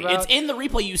replay. It's in the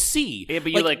replay you see. Yeah,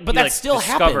 but that still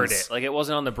discovered happens. It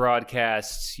wasn't on the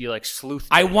broadcast. You sleuthed it.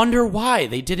 I wonder why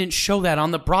they didn't show that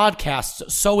on the broadcast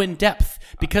so in depth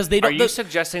because they don't. Are you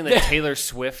suggesting that Taylor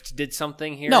Swift did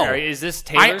something here? No, or is this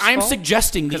Taylor's I'm fault?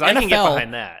 suggesting the NFL. I can get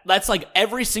behind that. That's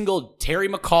every single Terry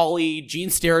McAuley, Gene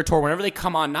Steratore, whenever they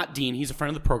come on. Not Dean. He's a friend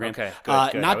of the program. Okay, good.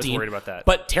 Not I was Dean, worried about that.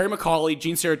 But Terry McAuley,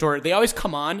 Gene Steratore, they always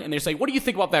come on and they say, "What do you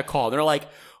think about that call?" And they're like,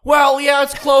 "Well, yeah,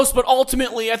 it's close, but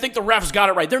ultimately, I think the refs got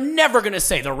it right." They're never going to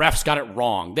say the refs got it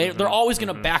wrong. They're always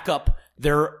going to back up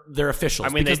their officials. I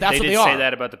mean, because they that's what did they are. say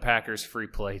that about the Packers free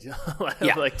play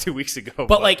 2 weeks ago.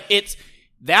 But it's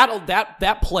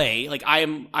that play.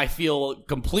 I feel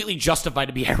completely justified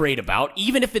to be irate about,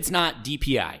 even if it's not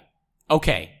DPI.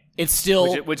 Okay, it's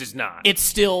still which is not. It's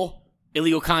still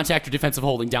illegal contact or defensive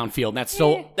holding downfield. And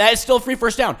that is still a free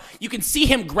first down. You can see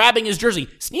him grabbing his jersey.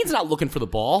 Snead's not looking for the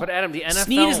ball. But Adam, the NFL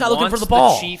Snead is not looking wants for the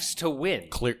ball. Chiefs to win.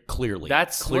 Clearly,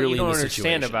 that's clearly what you don't in the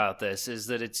understand situation. about this is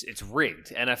that it's rigged,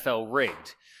 NFL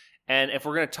rigged. And if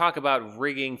we're going to talk about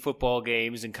rigging football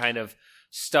games and kind of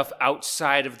stuff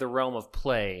outside of the realm of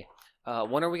play,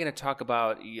 when are we going to talk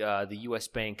about the U.S.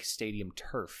 Bank Stadium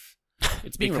turf?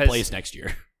 It's being replaced next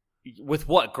year. With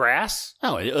what, grass?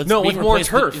 No, with more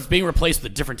turf. It's being replaced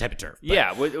with a different type of turf.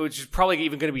 Yeah, which is probably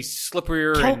even going to be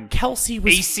slipperier and Kelsey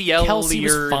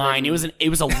was fine. It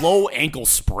was a low ankle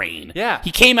sprain. Yeah,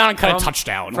 he came out and caught a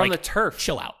touchdown from the turf.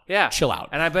 Chill out. Yeah, chill out.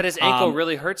 And I bet his ankle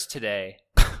really hurts today.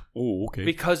 Oh, okay.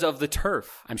 Because of the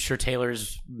turf. I'm sure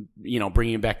Taylor's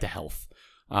bringing him back to health.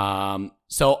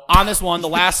 So on this one, the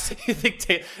last you think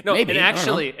maybe, and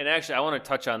actually, I want to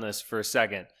touch on this for a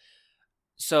second.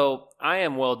 So I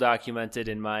am well documented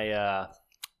in my,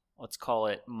 let's call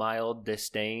it mild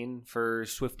disdain for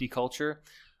Swiftie culture,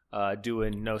 due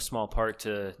in no small part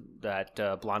to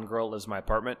that blonde girl lives in my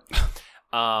apartment.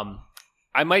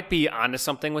 I might be onto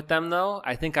something with them, though.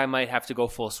 I think I might have to go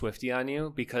full Swiftie on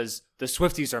you because the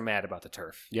Swifties are mad about the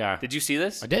turf. Yeah. Did you see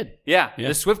this? I did. Yeah. The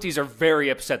Swifties are very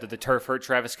upset that the turf hurt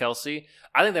Travis Kelce.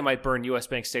 I think they might burn U.S.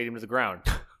 Bank Stadium to the ground.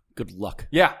 Good luck.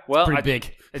 Yeah, well, it's pretty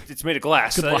big. It's made of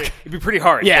glass. Good luck. It'd be pretty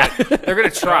hard. Yeah, they're gonna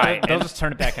try. They'll just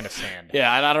turn it back into sand. Yeah,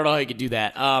 I don't know how you could do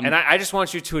that. And I just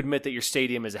want you to admit that your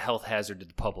stadium is a health hazard to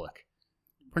the public.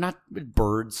 We're not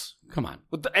birds. Come on.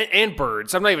 And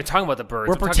birds. I'm not even talking about the birds.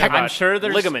 We're protecting. I'm sure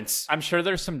there's ligaments. I'm sure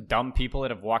there's some dumb people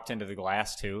that have walked into the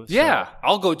glass too. So. Yeah,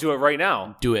 I'll go do it right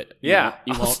now. Do it. Yeah,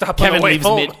 you I'll won't. stop Kevin on the way leaves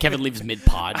home. Kevin leaves mid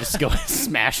pod. Just go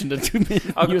smash into 2 minutes.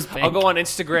 I'll go on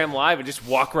Instagram Live and just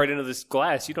walk right into this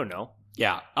glass. You don't know.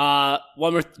 Yeah.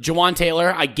 One with Jawan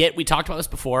Taylor. I get. We talked about this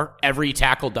before. Every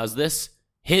tackle does this.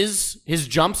 His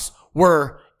jumps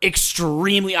were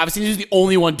extremely. Obviously, he's the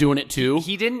only one doing it too.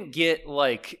 He didn't get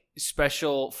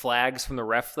special flags from the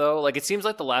ref though. It seems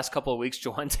like the last couple of weeks,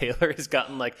 Jawan Taylor has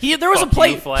gotten there was a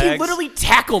play. Flags. He literally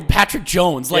tackled Patrick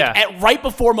Jones right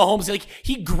before Mahomes.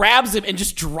 He grabs him and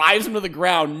just drives him to the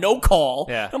ground. No call.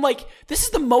 Yeah. I'm like, this is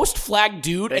the most flagged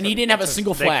dude, and he didn't have a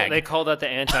single flag. They call that the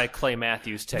anti-Clay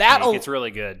Matthews technique. It's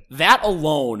really good. That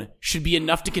alone should be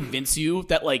enough to convince you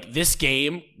that this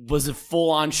game was a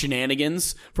full-on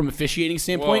shenanigans from officiating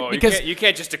standpoint. Whoa, because you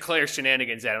can't just declare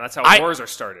shenanigans at him. That's how wars are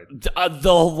started.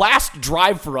 The last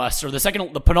drive for us, or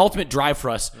the penultimate drive for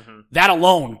us, that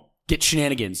alone gets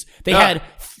shenanigans. They had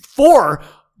 4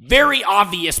 very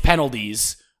obvious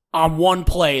penalties on one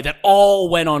play that all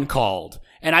went uncalled.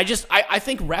 And I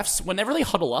think refs, whenever they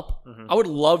huddle up, I would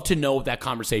love to know what that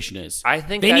conversation is. I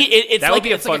think it's that would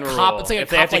be a it's fun like a cop. rule. It's like a If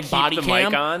they have cop to keep body the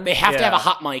cam. mic on, They have to have a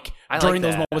hot mic during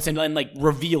those that. moments and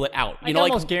reveal it out. I can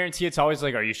almost guarantee it's always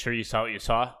are you sure you saw what you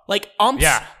saw?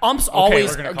 Umps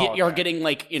always are are getting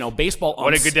baseball umps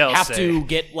what did Goodell have say? to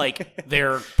get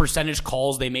their percentage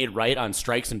calls they made right on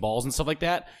strikes and balls and stuff like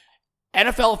that.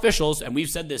 NFL officials, and we've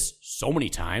said this so many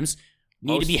times,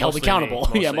 need to be held accountable.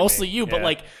 Mostly you. Yeah.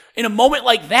 But in a moment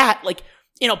like that,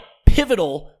 in a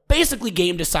pivotal, basically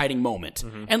game deciding moment,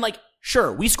 and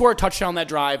sure, we score a touchdown that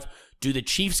drive. Do the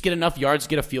Chiefs get enough yards to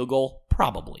get a field goal?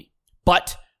 Probably.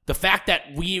 But the fact that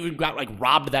we even got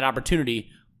robbed of that opportunity,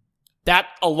 that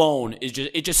alone is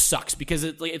just sucks because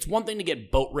it's one thing to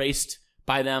get boat raced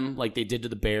by them like they did to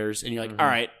the Bears, and you're all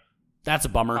right, that's a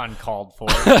bummer. Uncalled for.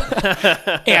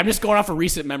 Hey, I'm just going off a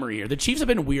recent memory here. The Chiefs have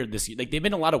been weird this year. They've been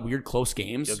in a lot of weird close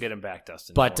games. You'll get them back,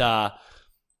 Dustin. But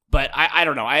I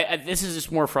don't know. This is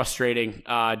just more frustrating.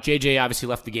 JJ obviously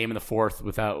left the game in the 4th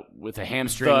with a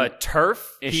hamstring. The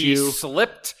turf issue. He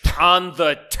slipped on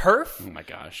the turf. Oh my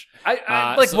gosh!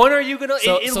 When are you gonna? It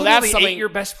that's literally something. ate your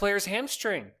best player's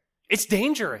hamstring. It's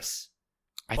dangerous.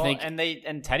 I think.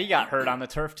 And Teddy got hurt on the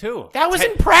turf too. That was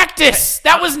in practice.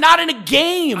 That was not in a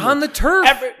game. On the turf.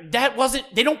 That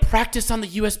wasn't. They don't practice on the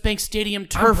U.S. Bank Stadium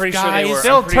turf, guys.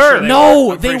 Still turf.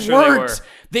 No, they weren't.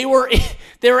 They were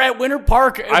at Winter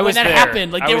Park when that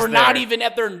happened. Like, they were not even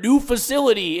at their new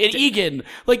facility in Egan.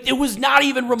 Like, it was not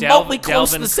even remotely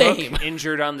close to the same. Cook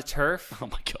injured on the turf. Oh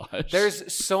my gosh.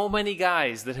 There's so many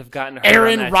guys that have gotten hurt.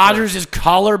 Aaron Rodgers'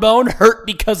 collarbone hurt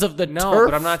because of the turf. No,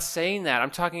 but I'm not saying that.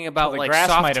 I'm talking about like grass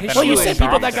soft might have been tissue. Well, you Really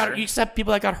said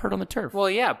people that got hurt on the turf. Well,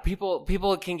 yeah,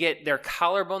 people can get their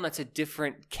collarbone. That's a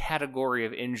different category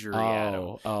of injury,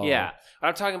 Adam. Yeah.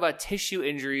 I'm talking about tissue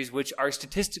injuries, which are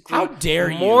statistically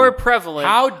more prevalent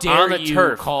on the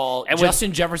turf. Call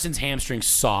Justin Jefferson's hamstring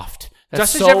soft?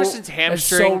 Justin Jefferson's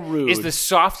hamstring is the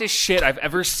softest shit I've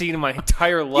ever seen in my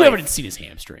entire life. You haven't seen his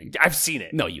hamstring. I've seen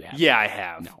it. No, you haven't. Yeah, I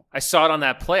have. No. I saw it on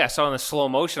that play. I saw it on the slow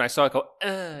motion. I saw it go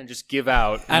and just give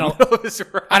out. I don't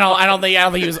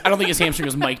think his hamstring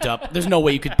was mic'd up. There's no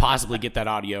way you could possibly get that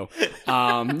audio.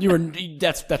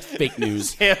 That's fake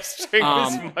news. Hamstring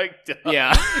was mic'd up.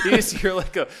 Yeah. You just hear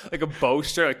like a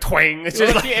bowstring, like twang. It's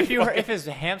just if his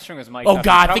hamstring was mic'd up, up,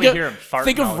 God, you'd hear him farting.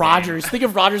 Think of Rodgers. Think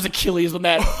of Rodgers' Achilles when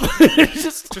that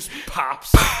just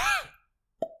pops.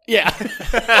 Yeah.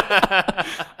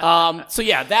 So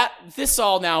yeah, this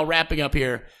all now wrapping up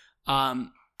here.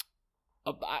 I'm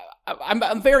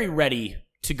very ready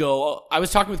to go. I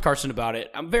was talking with Carson about it.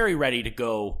 I'm very ready to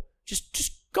go.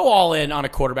 Just go all in on a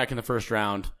quarterback in the first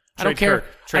round. I don't care.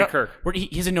 Trade Kirk.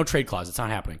 He's in no trade clause. It's not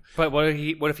happening. But what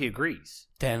if he agrees?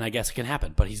 Then I guess it can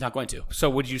happen. But he's not going to. So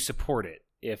would you support it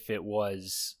if it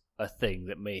was a thing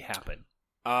that may happen?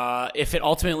 If it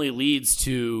ultimately leads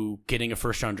to getting a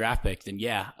first-round draft pick, then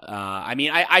yeah.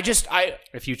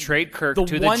 If you trade Kirk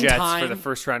to the Jets for the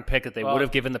first-round pick that they would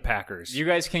have given the Packers, you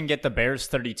guys can get the Bears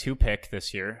 32 pick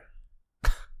this year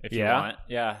if you want.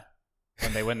 Yeah,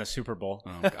 when they win the Super Bowl.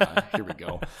 Oh God, here we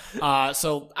go.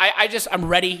 So I'm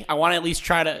ready. I want to at least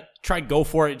try go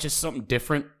for it. Just something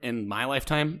different in my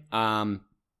lifetime.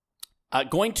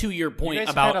 Going to your point you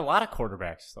guys about had a lot of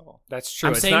quarterbacks though. That's true.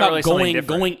 I'm saying about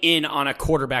going in on a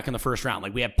quarterback in the first round.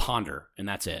 Like we had Ponder, and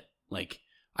that's it. Like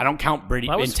I don't count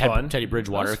Teddy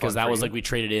Bridgewater because that was like we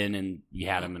traded in and we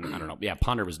had him, and I don't know. Yeah,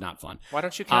 Ponder was not fun. Why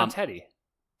don't you count Teddy?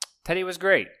 Teddy was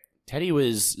great. Teddy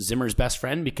was Zimmer's best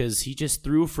friend because he just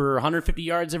threw for 150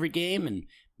 yards every game and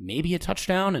maybe a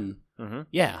touchdown, and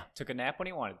yeah, took a nap when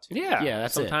he wanted to. Yeah,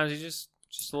 that's sometimes he just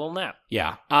a little nap.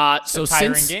 Yeah. So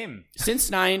tiring game. Since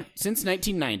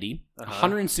 1990,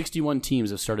 161 teams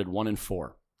have started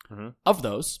 1-4. Of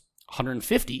those,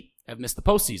 150 have missed the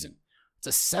postseason. It's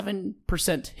a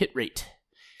 7% hit rate.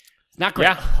 Not great.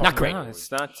 Yeah. Not great. No, it's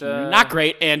not not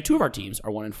great. And 2 of our teams are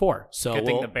 1-4. So good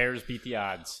thing the Bears beat the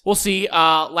odds. We'll see.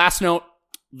 Last note: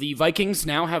 the Vikings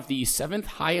now have the 7th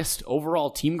highest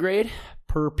overall team grade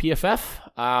per PFF.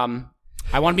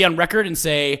 I want to be on record and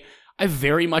say I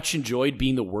very much enjoyed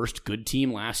being the worst good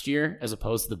team last year as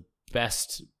opposed to the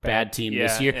best bad team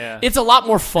this year. Yeah. It's a lot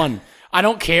more fun. I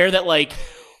don't care that like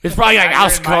it's probably like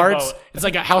House of Cards. It's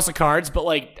like a House of Cards, but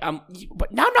like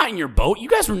but now I'm not in your boat. You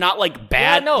guys were not like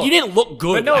bad. Yeah, no. You didn't look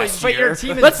good last year. Your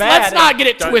team is let's bad. not get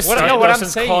it twisted. What I'm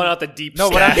saying, calling out the deep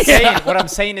stats. What I'm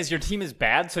saying is your team is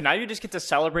bad, so now you just get to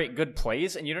celebrate good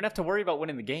plays and you don't have to worry about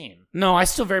winning the game. No, I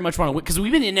still very much want to win because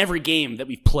we've been in every game that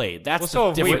we've played. That's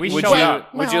well, the difference.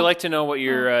 Would you like to know what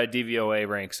your DVOA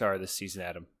ranks are this season,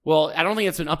 Adam? Well, I don't think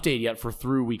it's been updated yet for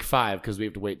through week 5 because we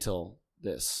have to wait till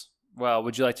this. Well,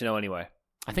 would you like to know anyway?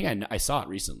 I think I saw it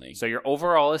recently. So your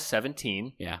overall is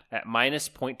 17. Yeah. At minus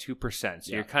 0.2%.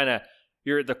 So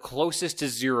you're the closest to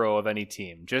 0 of any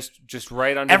team. Just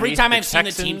right underneath. Every time I've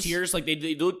Texans. seen the team tiers, like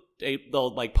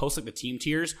they'll like post like the team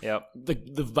tiers. Yep.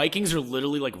 The Vikings are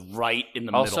literally like right in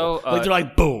the middle. Like they're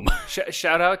like boom.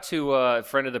 Shout out to a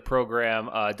friend of the program,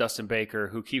 Dustin Baker,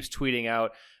 who keeps tweeting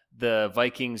out the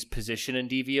Vikings position in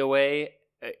DVOA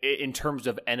in terms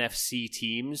of NFC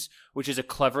teams, which is a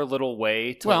clever little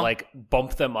way to like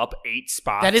bump them up 8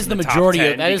 spots. That is the majority.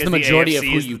 That is the majority of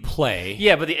who you play.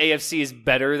 Yeah, but the AFC is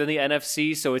better than the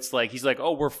NFC, so it's like he's like,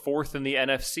 oh, we're 4th in the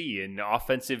NFC in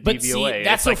offensive but DVOA. See,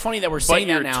 that's so funny that we're saying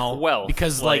that now 12th,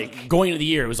 because like going into the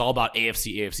year, it was all about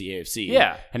AFC.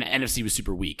 Yeah, and the NFC was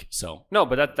super weak. So no,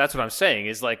 but that's what I'm saying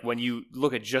is like when you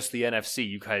look at just the NFC,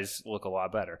 you guys look a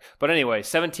lot better. But anyway,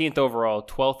 17th overall,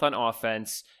 12th on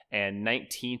offense, and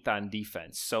 19th on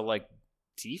defense. So like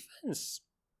defense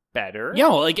better.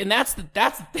 Yo, like, and that's the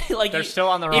like they're still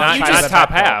on the wrong side of the top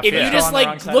half. If you just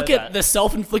like look at the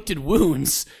self-inflicted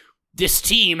wounds, this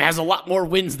team has a lot more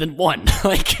wins than one.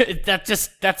 Like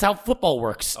that's how football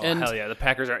works. Oh, and hell yeah. The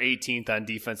Packers are 18th on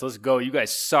defense. Let's go. You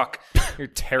guys suck. You're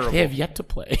terrible. they have yet to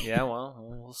play. Yeah, well,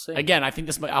 we'll see. Again, I think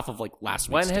this might off of like last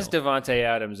week. When has Devontae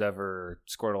Adams ever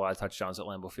scored a lot of touchdowns at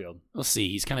Lambeau Field? We'll see.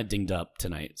 He's kind of dinged up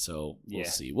tonight, so we'll Yeah.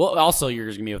 see. Well, also you're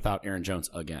going to be without Aaron Jones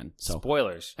again. So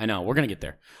Spoilers. I know we're going to get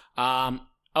there.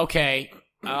 Okay.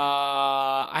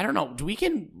 I don't know.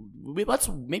 Let's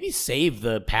maybe save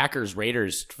the Packers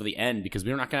Raiders for the end because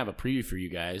we're not going to have a preview for you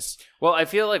guys. Well, I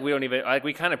feel like we don't even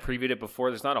we kind of previewed it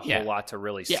before. There's not a whole lot to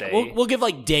really say. We'll give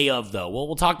like day of though.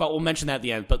 We'll mention that at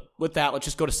the end. But with that, let's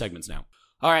just go to segments now.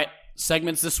 All right,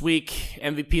 segments this week.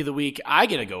 MVP of the week. I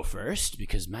get to go first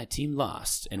because my team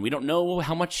lost, and we don't know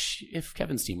how much if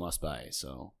Kevin's team lost by.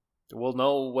 So we'll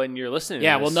know when you're listening.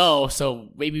 yeah, to this. we'll know. So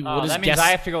maybe we'll just that guess. means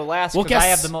I have to go last We'll because I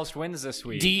guess- have the most wins this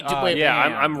week.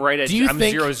 I'm right at. Do you I'm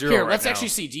think 0-0 here? right Let's now. actually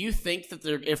see. Do you think that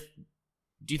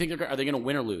are they going to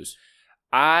win or lose?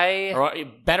 I Or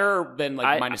better than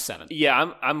like -7?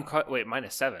 Yeah, I'm wait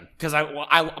 -7 Because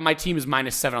my team is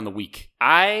 -7 on the week.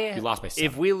 You lost by 7.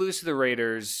 If we lose to the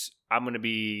Raiders, I'm going to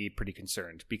be pretty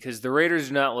concerned because the Raiders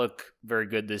do not look very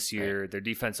good this year. Their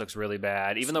defense looks really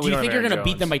bad. Even though do we you don't think have you're Aaron going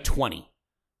to beat them Jones. by 20?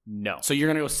 No. So you're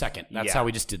going to go second. That's Yeah. how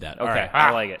we just did that. Okay, All right. I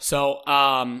like it. So,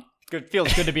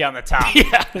 Feels good to be on the top.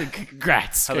 yeah,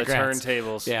 congrats. How the Congrats.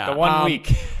 turntables. Yeah. The 1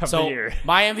 week of so the year.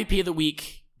 my MVP of the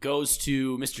week goes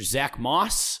to Mr. Zach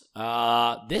Moss.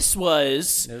 This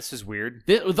was Yeah, this is weird.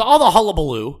 with all the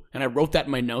hullabaloo, and I wrote that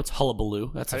in my notes.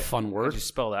 Hullabaloo. That's a fun How'd word. you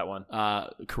spell that one?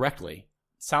 Correctly.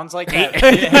 Sounds like that.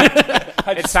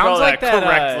 It sounds like that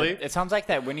correctly. it sounds like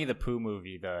that Winnie the Pooh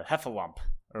movie, the Heffalump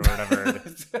or whatever. It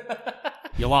is.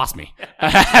 You lost me.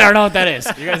 I don't know what that is.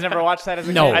 You guys never watched that as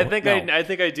a No. kid? I think no. I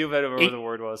think I do, but I don't remember what the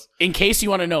word was. In case you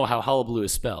want to know how hullabaloo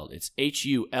is spelled, it's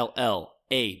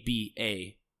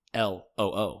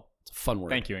HULLABALOO. It's a fun word.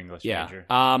 Thank you, English Yeah. major.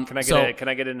 Can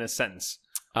I get it in a sentence?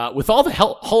 With all the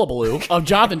hullabaloo of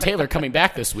Jonathan Taylor coming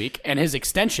back this week and his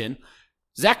extension,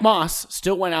 Zach Moss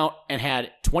still went out and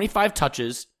had 25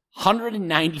 touches,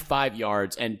 195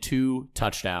 yards, and 2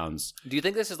 touchdowns. Do you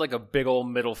think this is like a big old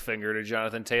middle finger to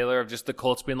Jonathan Taylor of just the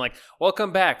Colts being like,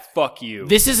 "Welcome back, fuck you"?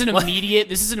 This is an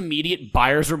immediate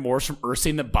buyer's remorse from Irsay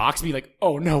in the box. Be like,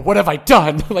 oh no, what have I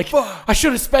done? Like, I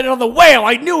should have spent it on the whale.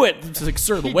 I knew it. It's like,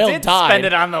 sir, the He whale did died. spend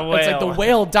it on the It's like whale. the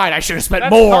whale died. I should have spent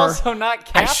That's more. also not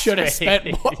cap I should have spent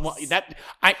space. more.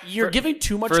 Well, you're giving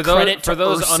too much For credit for to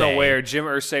those Irsay. unaware, Jim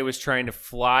Irsay was trying to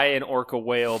fly an orca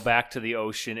whale back to the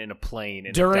ocean in a plane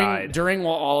and it died. During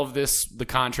while all of this, the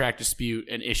contract dispute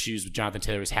and issues with Jonathan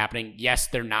Taylor was happening. Yes,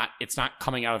 it's not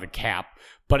coming out of the cap,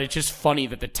 but it's just funny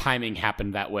that the timing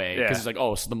happened that way because Yeah. it's like,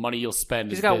 oh, so the money you'll spend.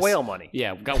 He's is got this. whale money.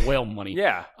 Yeah, we got whale money.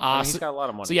 Yeah, he's got a lot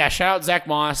of money. So yeah, shout out Zach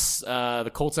Moss.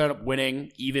 The Colts ended up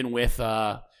winning, even with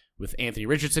Anthony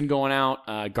Richardson going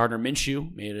out. Gardner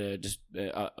Minshew made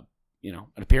an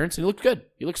appearance. And he looked good.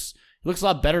 He looks a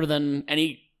lot better than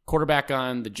any quarterback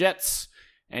on the Jets.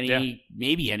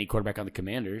 Maybe any quarterback on the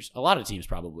Commanders. A lot of teams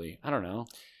probably. I don't know.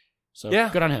 So Yeah.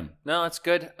 good on him. No, that's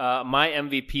good. My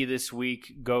MVP this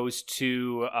week goes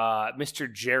to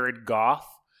Mr. Jared Goff,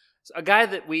 a guy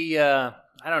that we I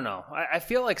don't know. I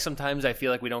feel like sometimes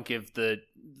we don't give the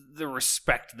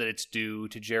respect that it's due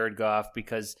to Jared Goff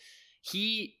because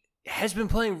he has been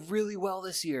playing really well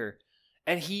this year.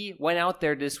 And he went out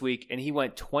there this week and he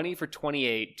went 20 for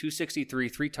 28, 263,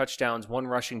 3 touchdowns, 1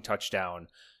 rushing touchdown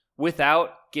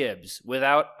without Gibbs,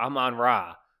 without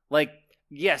Amon-Ra. Like,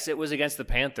 yes, it was against the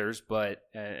Panthers, but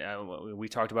we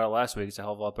talked about it last week. It's a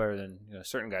hell of a lot better than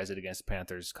certain guys did against the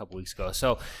Panthers a couple weeks ago.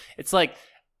 So it's like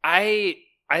I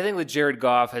think that Jared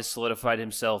Goff has solidified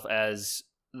himself as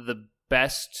the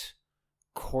best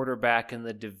quarterback in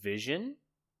the division.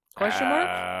 Question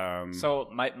mark? So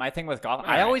my thing with Goff,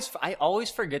 I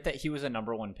always forget that he was a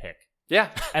number 1 pick. Yeah.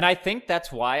 And I think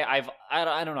that's why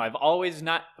I don't know, I've always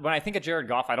not, when I think of Jared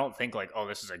Goff, I don't think like, oh,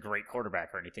 this is a great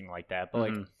quarterback or anything like that. But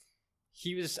like,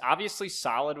 he was obviously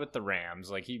solid with the Rams.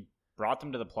 Like, he brought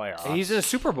them to the playoffs. He's in a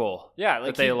Super Bowl. Yeah, like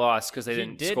that they lost because they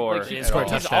didn't score. Like, didn't score a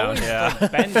he's touchdown. always Yeah.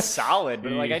 like, been solid,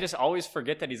 but like I just always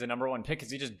forget that he's a number 1 pick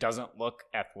because he just doesn't look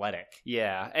athletic.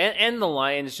 Yeah, and the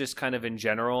Lions just kind of in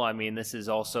general. I mean, this is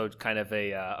also kind of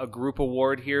a group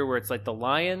award here where it's like the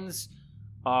Lions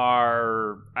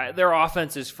are their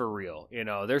offense is for real.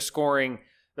 They're scoring.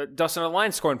 Dustin, are the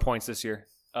Lions scoring points this year?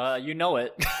 You know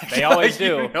it. They always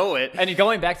do. You know it. And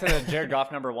going back to the Jared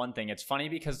Goff number 1 thing, it's funny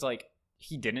because like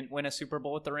he didn't win a Super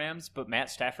Bowl with the Rams, but Matt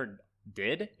Stafford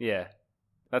did. Yeah,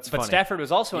 that's But funny. Stafford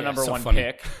was also a number so 1 funny.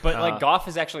 pick. But like Goff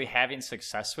is actually having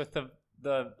success with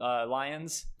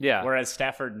Lions. Yeah. Whereas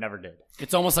Stafford never did.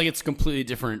 It's almost like it's a completely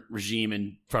different regime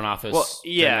in front office. Well,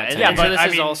 yeah, than and that so time.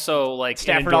 this is also like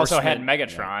Stafford an also had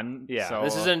endorsement. Megatron. Yeah, so,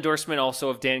 this is an endorsement also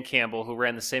of Dan Campbell, who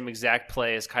ran the same exact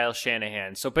play as Kyle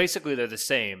Shanahan. So basically, they're the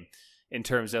same in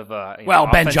terms of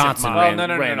Ben Johnson mind.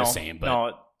 ran the same, but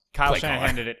no. Kyle play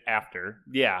Shanahan caller. did it after.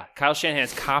 Yeah, Kyle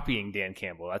Shanahan's copying Dan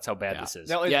Campbell. That's how bad Yeah. this is.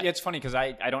 No, Yeah. it's funny because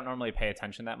I don't normally pay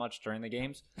attention that much during the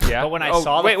games. Yeah, But when I Oh,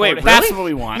 saw wait, the wait, 40 That's really? what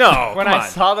we want. No, when come I on.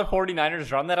 saw the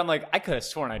 49ers run that, I'm like, I could have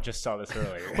sworn I just saw this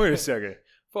earlier. Wait a second.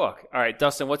 Fuck. All right,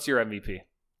 Dustin, what's your MVP?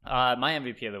 My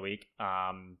MVP of the week,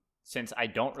 since I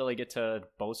don't really get to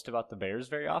boast about the Bears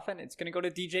very often, it's going to go to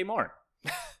DJ Moore.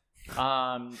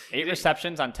 8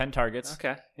 receptions on 10 targets,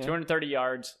 Okay. Yeah. 230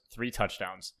 yards, 3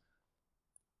 touchdowns.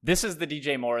 This is the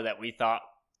DJ Moore that we thought,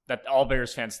 that all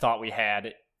Bears fans thought we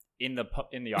had in the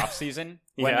offseason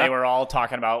when Yeah. they were all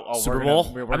talking about Super we're Bowl?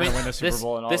 going to win the Super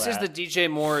Bowl and all this that. is the DJ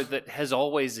Moore that has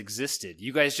always existed.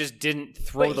 You guys just didn't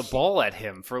throw the ball at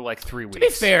him for like 3 weeks. To be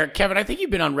fair, Kevin, I think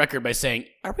you've been on record by saying,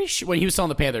 "Are we sure?" When he was selling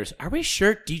the Panthers, are we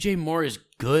sure DJ Moore is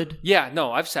good? Yeah,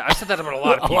 no, I've said that about a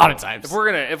lot of A people. lot of times. If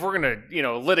we're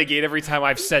gonna litigate every time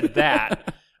I've said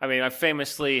that, I mean, I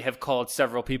famously have called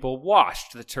several people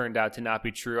washed that turned out to not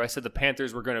be true. I said the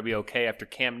Panthers were going to be okay after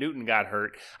Cam Newton got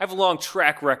hurt. I have a long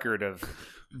track record of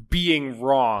being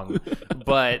wrong,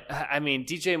 but I mean,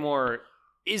 DJ Moore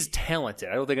is talented.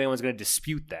 I don't think anyone's going to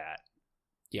dispute that,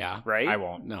 Yeah, right? I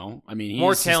won't. No, I mean,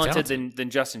 More he's talented than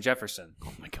Justin Jefferson.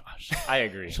 Oh my gosh! I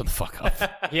agree. Shut the fuck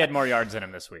up. He had more yards than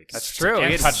him this week. That's true. And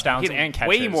He had- touchdowns he had and catches.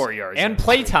 way more yards and than him.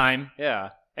 playtime. Yeah,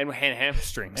 and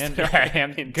hamstrings. And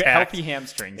Intact. healthy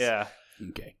hamstrings. Yeah.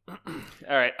 Okay. All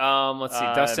right. Let's see.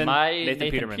 Dustin, my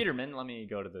Nathan Peterman. Let me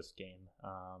go to this game.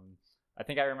 I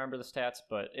think I remember the stats,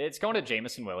 but it's going to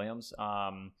Jamison Williams.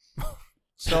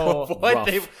 So what?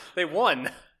 rough. They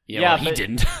won. Yeah, Yeah, well, he but-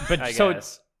 didn't. but I so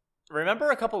guess. remember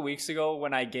a couple weeks ago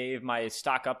when I gave my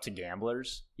stock up to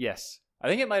gamblers? Yes. I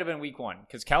think it might have been week 1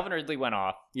 because Calvin Ridley went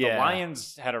off. Yeah. The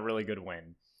Lions had a really good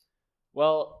win.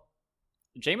 Well,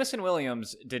 Jamison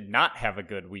Williams did not have a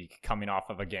good week coming off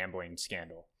of a gambling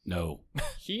scandal. No.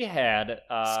 He had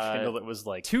Scandal that was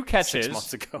like 2 catches, 6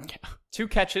 months ago. 2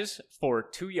 catches for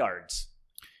 2 yards.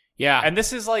 Yeah. And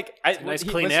this is like a nice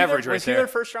clean was average right was he there. their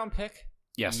first round pick?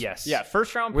 yes. Yes. Yeah,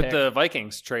 first round With pick. the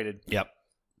Vikings traded. Yep.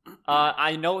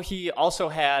 I know he also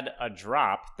had a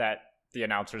drop that the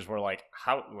announcers were like,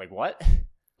 "How? Like what?"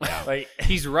 Yeah. Like,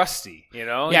 He's rusty, you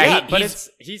know? Yeah, but he's-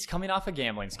 he's coming off a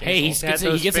gambling scandal. Hey, He's had he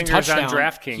those gets a fingers on touchdown.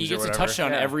 DraftKings He or gets a whatever.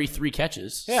 touchdown Yeah. every 3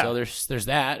 catches. Yeah. So there's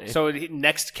that. So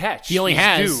next catch. he only He's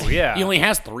has due, yeah. he only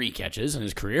has 3 catches in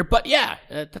his career. But yeah,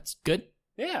 that's good.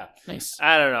 Yeah. Nice.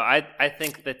 I don't know. I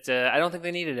think that I don't think they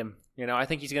needed him. You know, I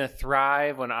think he's going to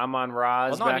thrive when Amon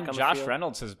Ra's well, no, back I mean on the Josh field.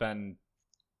 Reynolds has been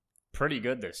pretty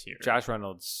good this year. Josh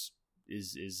Reynolds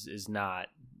is not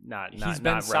He's been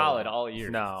not solid relevant. all year.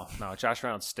 No, Josh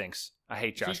Reynolds stinks. I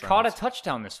hate Josh He caught a Reynolds.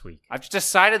 touchdown this week. I've just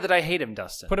decided that I hate him,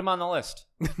 Dustin. Put him on the list.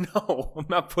 No, I'm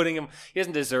not putting him. He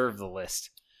doesn't deserve the list.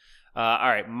 All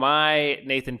right, my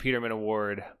Nathan Peterman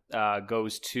award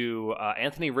goes to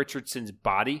Anthony Richardson's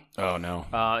body. Oh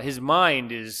no. His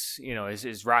mind is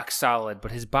rock solid,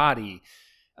 but his body,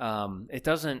 it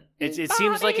doesn't. It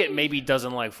seems like it maybe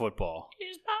doesn't like football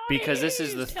because this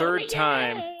is the third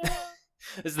time.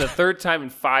 This is the third time in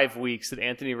 5 weeks that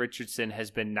Anthony Richardson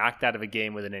has been knocked out of a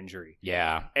game with an injury.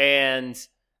 Yeah. And,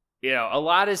 a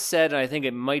lot is said, and I think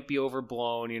it might be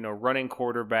overblown, running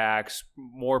quarterbacks,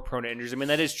 more prone to injuries. I mean,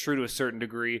 that is true to a certain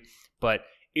degree, but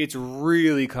it's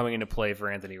really coming into play for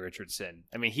Anthony Richardson.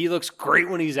 I mean, he looks great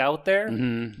when he's out there,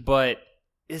 Mm-hmm. but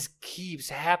this keeps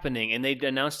happening. And they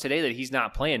announced today that he's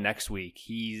not playing next week.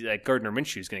 Gardner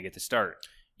Minshew is going to get the start.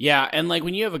 Yeah, and like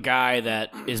when you have a guy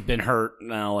that has been hurt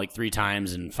now like 3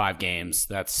 times in 5 games,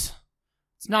 that's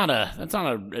not a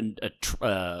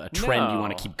trend you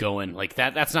want to keep going. Like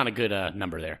that's not a good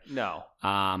number there. No.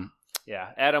 Um, Yeah.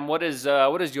 Adam, what is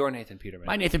your Nathan Peterman?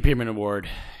 my Nathan Peterman award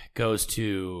goes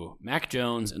to Mac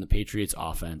Jones and the Patriots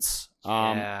offense.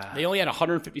 Yeah. They only had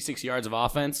 156 yards of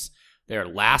offense. They're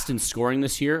last in scoring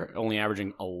this year, only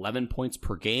averaging 11 points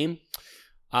per game.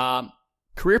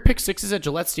 Career pick 6s at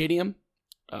Gillette Stadium.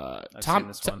 seen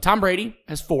this one. Tom Brady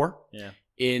has 4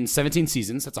 in 17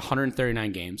 seasons. That's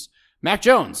 139 games. Mac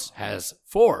Jones has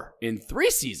 4 in 3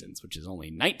 seasons, which is only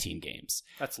 19 games.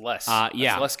 That's less.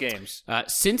 Yeah. That's less games.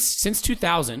 Since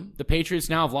 2000, the Patriots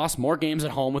now have lost more games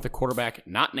at home with a quarterback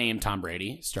not named Tom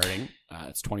Brady starting.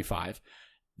 It's 25.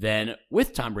 Then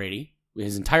with Tom Brady,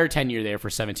 his entire tenure there for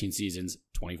 17 seasons,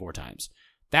 24 times.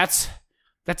 That's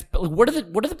what do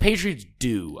the Patriots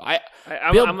do?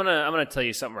 I'm gonna tell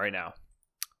you something right now.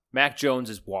 Mac Jones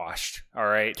is washed, all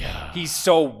right? He's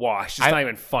so washed. It's not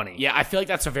even funny. Yeah, I feel like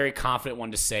that's a very confident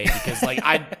one to say because,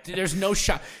 like, there's no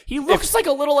shot. He looks like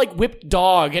a little, like, whipped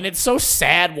dog, and it's so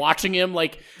sad watching him.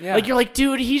 Like, you're like,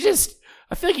 dude,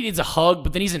 I feel like he needs a hug,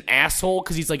 but then he's an asshole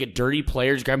because he's like a dirty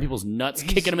player, just grabbing people's nuts,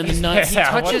 kicking them in the nuts.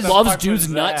 Loves dudes'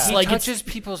 nuts. He touches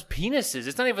people's penises.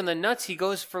 It's not even the nuts. He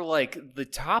goes for like the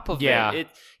top of it.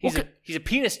 He's a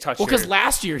penis toucher. Well, because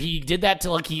last year he did that to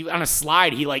on a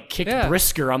slide. He like kicked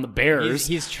Brisker on the Bears.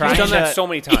 He's done that so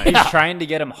many times. He's trying to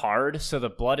get him hard, so the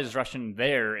blood is rushing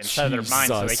there instead of their mind,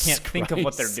 so they can't think of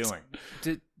what they're doing.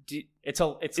 It's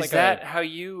like that how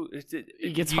you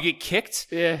get kicked?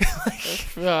 Yeah.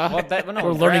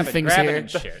 We're learning things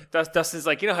here. Dustin's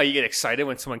like, you know how you get excited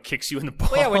when someone kicks you in the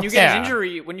balls? Well, yeah, when you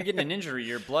get an injury,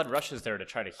 your blood rushes there to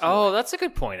try to heal. Oh, that's a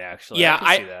good point, actually. Yeah,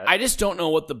 I can see that. I just don't know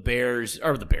what the Bears.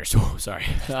 Oh, sorry.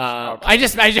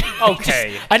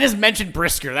 Okay. I just mentioned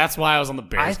Brisker. That's why I was on the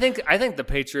Bears. I think the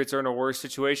Patriots are in a worse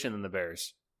situation than the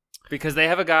Bears because they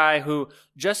have a guy who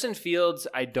Justin Fields.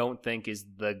 I don't think is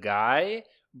the guy.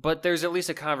 But there's at least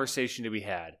a conversation to be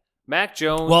had. Mac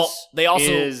Jones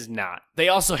is not. They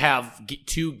also have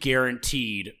 2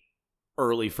 guaranteed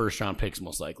early first-round picks,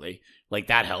 most likely. Like,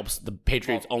 that helps. The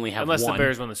Patriots only have unless 1. Unless the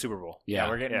Bears win the Super Bowl. Yeah,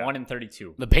 we're getting 1 in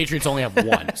 32. The Patriots only have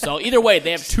 1. So, either way,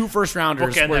 they have 2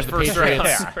 first-rounders, whereas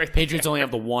the Patriots only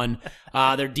have the 1.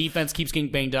 Their defense keeps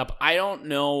getting banged up. I don't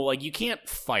know. Like, you can't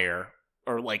fire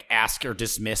or, like, ask or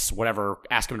dismiss whatever,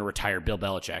 ask him to retire Bill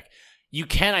Belichick. You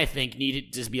can, I think, need to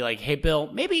just be like, hey, Bill,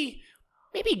 maybe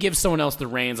give someone else the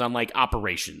reins on, like,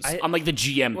 operations, on, like, the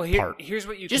GM part. Here's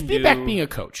what you just can be do. back being a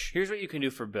coach. Here's what you can do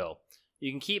for Bill.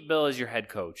 You can keep Bill as your head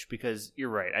coach because you're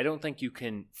right. I don't think you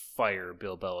can fire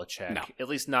Bill Belichick, at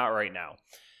least not right now.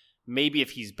 Maybe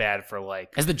if he's bad for,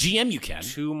 like... As the GM, you can.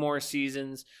 2 more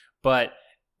seasons. But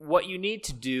what you need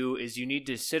to do is you need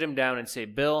to sit him down and say,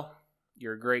 Bill,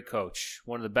 you're a great coach.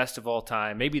 One of the best of all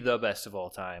time. Maybe the best of all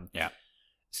time. Yeah.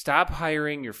 Stop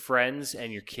hiring your friends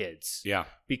and your kids. Yeah.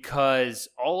 Because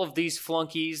all of these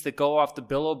flunkies that go off the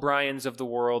Bill O'Briens of the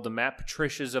world, the Matt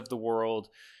Patricias of the world,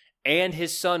 and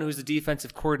his son, who's the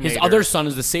defensive coordinator. His other son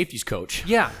is the safeties coach.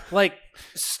 Yeah. Like,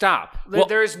 stop. Well,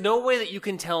 there is no way that you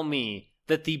can tell me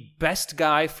that the best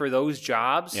guy for those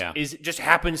jobs just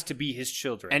happens to be his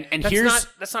children. And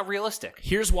that's not realistic.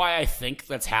 Here's why I think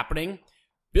that's happening.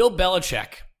 Bill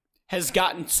Belichick has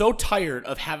gotten so tired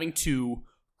of having to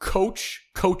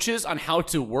coaches on how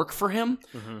to work for him.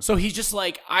 Mm-hmm. So he's just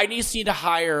like, I just need to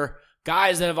hire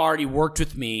guys that have already worked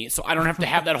with me so I don't have to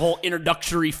have that whole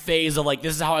introductory phase of like,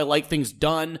 this is how I like things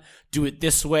done, do it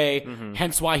this way. Mm-hmm.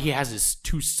 Hence why he has his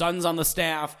 2 sons on the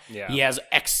staff. Yeah. He has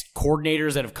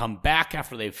ex-coordinators that have come back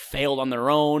after they've failed on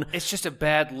their own. It's just a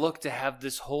bad look to have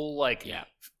this whole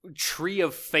tree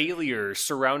of failure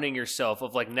surrounding yourself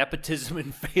of like nepotism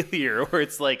and failure where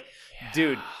it's like,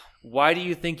 dude, why do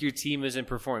you think your team isn't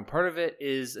performing? Part of it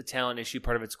is a talent issue.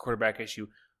 Part of it's a quarterback issue.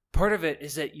 Part of it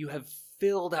is that you have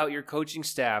filled out your coaching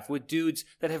staff with dudes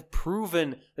that have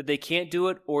proven that they can't do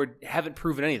it or haven't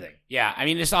proven anything. Yeah, I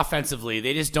mean, just offensively,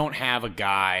 they just don't have a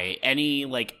guy, any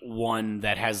like one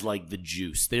that has like the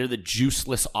juice. They're the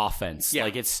juiceless offense. Yeah.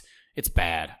 Like it's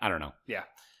bad. I don't know. Yeah.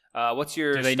 What's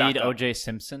your? Do they need O.J.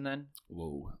 Simpson then?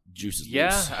 Whoa, juice is loose.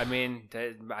 Yeah, I mean,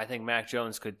 I think Mac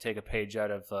Jones could take a page out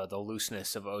of the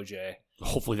looseness of O.J.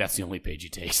 Hopefully, that's the only page he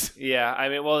takes. Yeah, I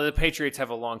mean, well, the Patriots have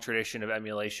a long tradition of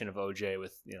emulation of O.J.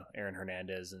 with Aaron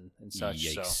Hernandez and such.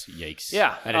 Yikes!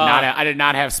 Yeah, I did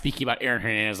not have speaking about Aaron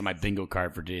Hernandez on my bingo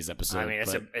card for today's episode. I mean,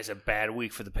 it's a bad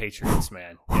week for the Patriots,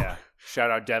 man. Yeah,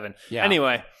 shout out Devin. Yeah.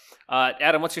 Anyway,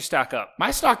 Adam, what's your stock up?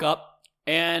 My stock up.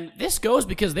 And this goes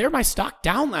because they're my stock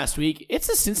down last week. It's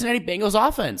the Cincinnati Bengals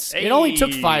offense. Hey. It only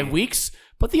took 5 weeks,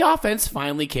 but the offense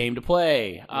finally came to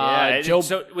play.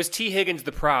 So was T. Higgins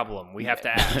the problem? We have to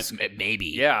ask. Maybe.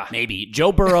 Yeah. Maybe.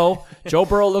 Joe Burrow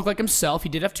looked like himself. He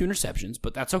did have 2 interceptions,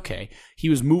 but that's okay. He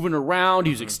was moving around.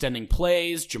 He was extending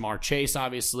plays. Jamar Chase,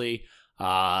 obviously.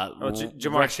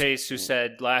 Jamar Chase, who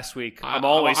said last week, I'm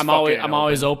always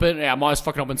open. Yeah, I'm always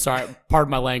fucking open. Sorry, pardon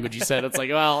my language. He said, it's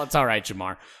like, well, it's all right,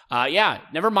 Jamar.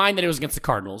 Never mind that it was against the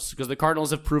Cardinals because the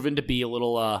Cardinals have proven to be a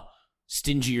little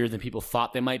stingier than people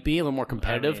thought they might be, a little more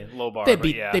competitive. I mean, low bar. They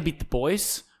beat the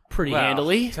boys pretty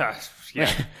handily. Yeah,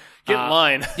 get in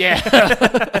line. Yeah.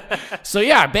 So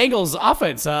Bengals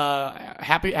offense.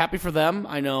 Happy for them.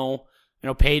 I know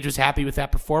Paige was happy with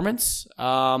that performance.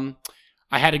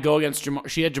 I had to go against Jamar.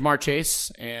 She had Jamar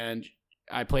Chase, and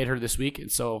I played her this week.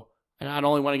 And so I not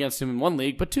only went against him in 1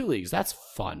 league, but 2 leagues. That's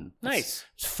fun. Nice.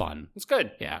 It's fun. It's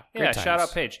good. Yeah. Yeah, shout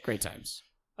out Paige. Great times.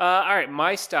 All right,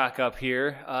 my stock up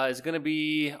here is going to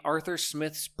be Arthur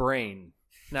Smith's brain.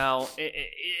 Now,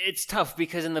 it's tough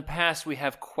because in the past we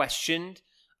have questioned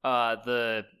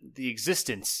the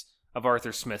existence of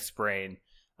Arthur Smith's brain.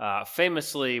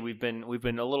 Famously, we've been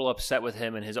a little upset with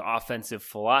him and his offensive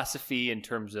philosophy in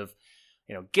terms of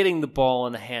getting the ball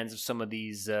in the hands of some of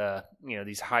these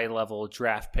these high level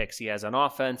draft picks he has on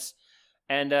offense.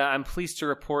 And I'm pleased to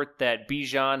report that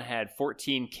Bijan had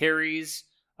 14 carries.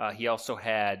 He also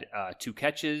had 2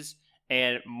 catches,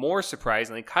 and more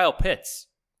surprisingly, Kyle Pitts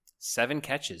 7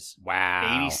 catches.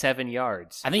 Wow. 87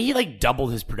 yards. I think he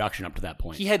doubled his production up to that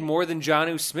point. He had more than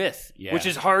Jonnu Smith, Yeah. which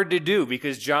is hard to do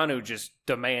because Jonnu just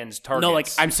demands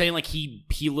targets. No, I'm saying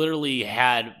he literally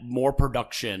had more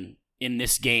production in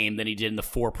this game than he did in the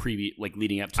 4 previous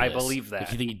leading up to this. I believe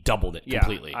that. You think he doubled it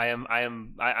completely? I'm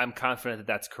confident that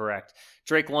that's correct.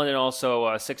 Drake London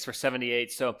also 6 for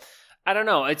 78. So I don't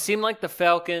know. It seemed like the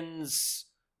Falcons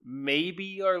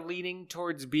maybe are leaning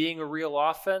towards being a real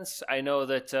offense. I know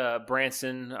that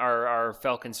Branson, our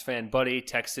Falcons fan buddy,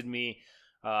 texted me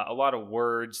a lot of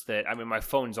words that, my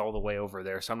phone's all the way over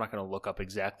there, so I'm not going to look up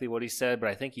exactly what he said, but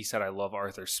I think he said, I love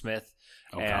Arthur Smith,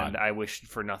 and I wish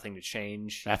for nothing to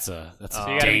change. That's a So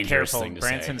you gotta be dangerous careful. thing to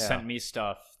Branson say. sent me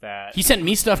stuff that He sent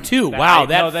me stuff too. Wow,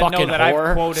 that fucking that whore.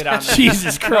 I've quoted on the,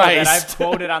 Jesus Christ. that I've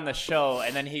quoted on the show,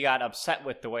 and then he got upset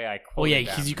with the way I Oh quoted yeah, them.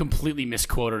 because you completely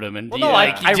misquoted him, and Well, he,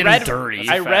 no, he did read him dirty.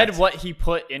 I read what he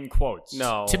put in quotes.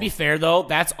 No. To be fair though,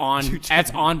 that's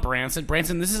on Branson.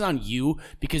 Branson, this is on you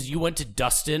because you went to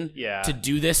Dustin to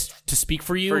do this to speak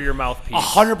for you. For your mouthpiece.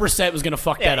 100% was gonna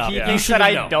fuck that up. He You thinks should that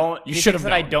have I known. don't. You He should thinks have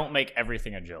that I known. don't make everything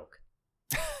a joke.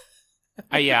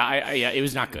 Yeah, it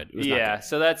was not good. It was not good.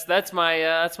 So that's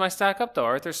my stock up though.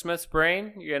 Arthur Smith's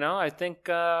brain. I think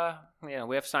we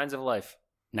have signs of life.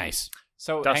 Nice.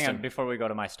 So Dustin. hang on, before we go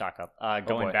to my stock up,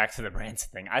 going boy. back to the Branson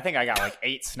thing, I think I got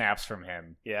 8 snaps from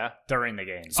him Yeah. during the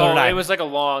game. So did I. It was like a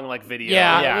long video.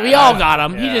 Yeah, Yeah, we all got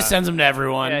him. He yeah. just sends them to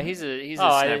everyone. Yeah, he's a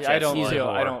I Snapchat don't slut feel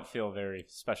whore. I don't feel very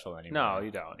special anymore. No, you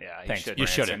don't. Yeah, Thanks, should. You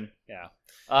Branson. shouldn't. Yeah.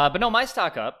 But no, my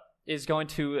stock up is going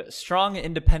to strong,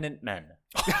 independent men.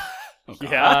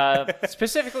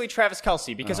 Specifically Travis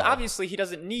Kelce, because obviously he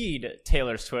doesn't need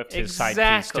Taylor Swift, his side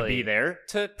piece, to be there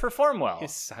to perform well.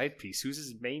 His side piece. Who's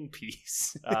his main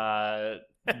piece?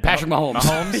 Patrick Mahomes.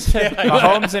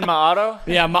 Mahomes and Maato.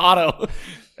 Yeah, Maato.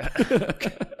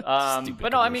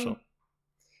 But no, I mean,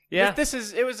 yeah.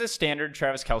 it was a standard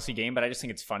Travis Kelce game, but I just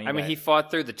think it's funny. He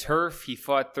fought through the turf. He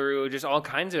fought through just all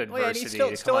kinds of Well, yeah, adversity. he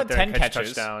to still come had out there 10 and catch a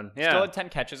catches. touchdown. Yeah. Still had 10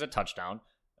 catches, a touchdown.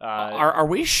 Are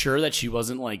we sure that she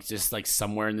wasn't just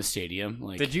somewhere in the stadium?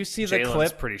 Did you see the Jalen's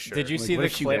clip? pretty sure. Did you Like, see what the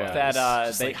if she clip was? that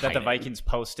Just, that the hiding? Vikings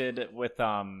posted with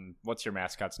what's your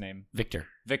mascot's name? Victor?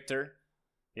 Victor.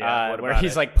 Yeah, what where about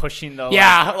he's it? pushing the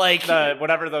the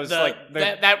whatever those that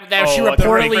Oh, she the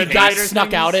reportedly refrigerator got things?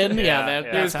 snuck out in. Yeah, Yeah, yeah.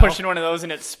 that, he was that's how- pushing one of those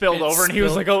and it spilled It over and he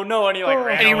was spilled. like, "Oh no!" and he ran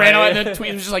and he away. ran away. And the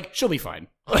tweet was just like, "She'll be fine."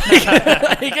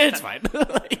 It's fine.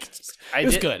 It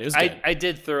was good. It was good. I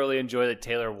did thoroughly enjoy that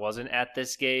Taylor wasn't at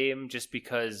this game just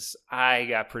because I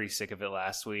got pretty sick of it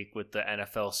last week with the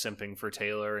NFL simping for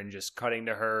Taylor and just cutting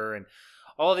to her and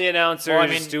all the announcers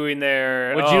just doing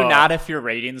their... Would you not if your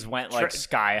ratings went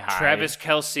sky high? Travis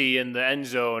Kelce in the end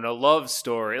zone, a love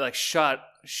story. Shut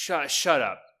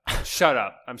up. Shut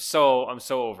up. I'm so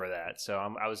over that. So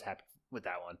I was happy with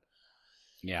that one.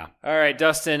 Yeah. All right,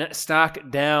 Dustin, stock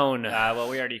down. Well,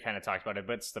 we already kind of talked about it,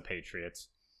 but it's the Patriots.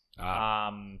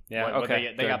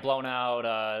 Okay. They got blown out.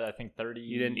 I think 30.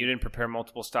 You didn't prepare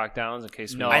multiple stock downs in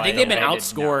case. No, I think they've been I did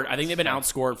outscored. not. I think they've been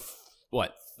outscored.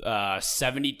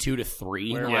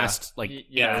 72-3 in the last 8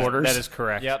 quarters. That is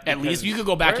correct. Yep. At least you could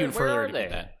go back even further Where to are get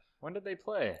they? that. When did they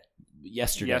play?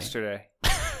 Yesterday.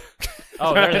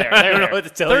 Oh, they're there. I don't know what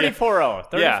to tell you. 34-0.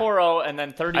 34-0, and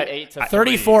then 38 to 34-0.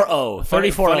 34-0. Funny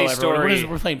everyone. story.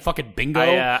 We're playing fucking bingo.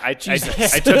 I took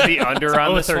the under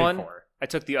on this one. I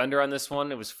took the under on this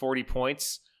one. It was 40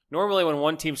 points. Normally, when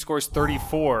one team scores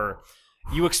 34,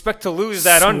 you expect to lose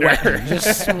that under.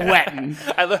 Just sweating.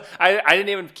 I didn't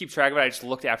even keep track of it. I just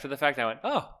looked after the fact. And I went,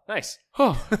 oh, nice.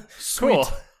 Oh, Cool.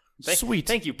 Sweet.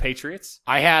 Thank you, Patriots.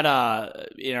 I had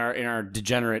in our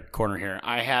degenerate corner here.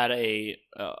 I had a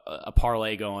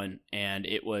parlay going, and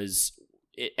it was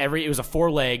a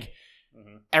 4-leg.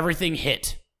 Mm-hmm. Everything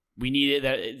hit. We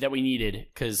needed that we needed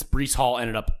because Breece Hall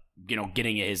ended up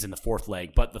getting his in the 4th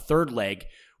leg, but the 3rd leg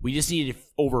we just needed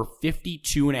over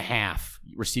 52.5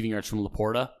 receiving yards from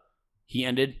Laporta. He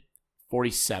ended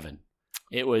 47.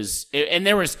 And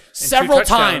there was several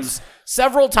times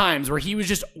where he was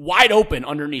just wide open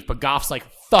underneath, but Goff's like,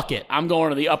 fuck it, I'm going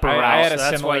to the upper route. I had a So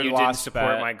that's similar why you didn't loss support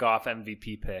bet. my Goff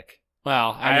MVP pick.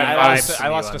 Well, I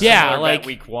lost a similar Yeah, bet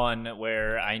week 1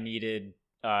 where I needed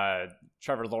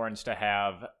Trevor Lawrence to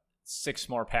have 6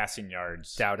 more passing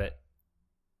yards. Doubt it.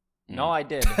 No, I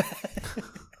did.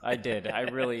 I did. I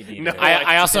really needed it.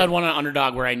 I also had one on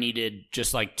underdog where I needed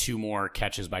just like 2 more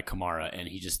catches by Kamara, and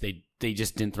they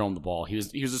just didn't throw him the ball. He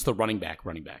was just the running back,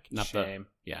 not Shame.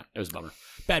 it was a bummer.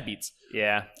 Bad beats.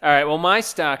 Yeah. All right. Well, my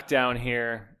stock down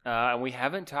here, and we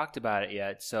haven't talked about it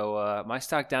yet. So my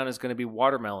stock down is going to be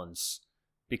watermelons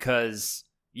because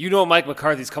Mike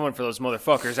McCarthy's coming for those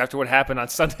motherfuckers after what happened on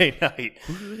Sunday night.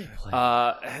 Who do they play?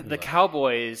 The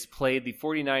Cowboys played the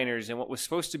 49ers in what was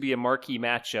supposed to be a marquee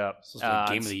matchup.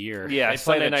 Game of the year. Yeah, They play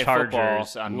Sunday the night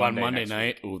Chargers football. on Monday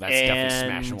night. Ooh, that's definitely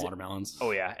smashing watermelons.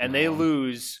 Oh, yeah. And they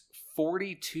lose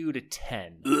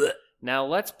 42-10. Now,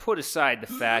 let's put aside the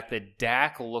fact that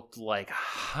Dak looked like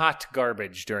hot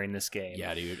garbage during this game.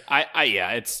 Yeah, dude.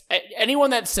 It's anyone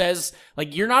that says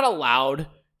like you're not allowed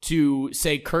to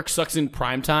say Kirk sucks in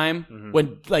primetime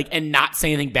when and not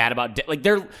say anything bad about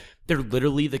they're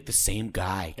literally like the same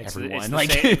guy. It's everyone the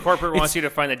same, corporate wants you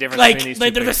to find the difference like between these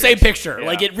like two they're the pictures. same picture. Yeah.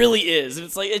 Like it really is.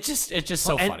 And it's just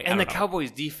so funny. And the Cowboys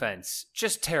defense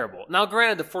just terrible. Now,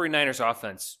 granted, the 49ers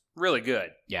offense really good.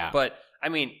 Yeah. But I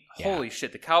mean, holy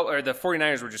shit, the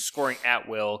 49ers were just scoring at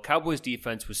will. Cowboys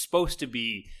defense was supposed to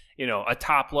be, a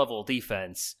top level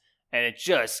defense, and it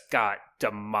just got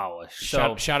demolished.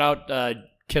 Shout out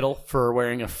Kittle for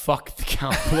wearing a "fuck the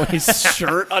Cowboys"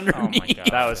 shirt underneath. Oh my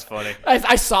God. That was funny.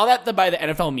 I saw that by the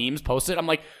NFL memes posted. I'm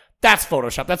like, that's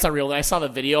Photoshop. That's not real. Then I saw the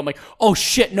video. I'm like, oh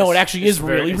shit, no, it actually is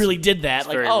real. He really did that.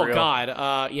 Like, oh real.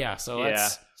 God. So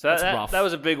that's rough. That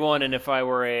was a big one. And if I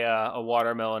were a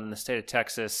watermelon in the state of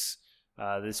Texas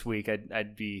this week,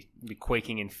 I'd be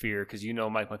quaking in fear because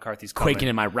Mike McCarthy's coming. Quaking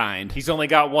in my rind. He's only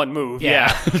got one move.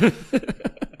 Yeah.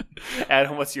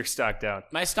 Adam, what's your stock down?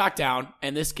 My stock down,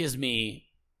 and this gives me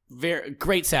very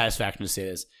great satisfaction to say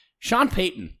this. Sean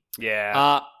Payton.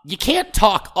 Yeah. You can't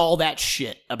talk all that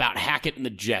shit about Hackett and the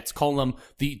Jets, calling them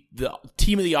the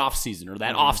team of the offseason or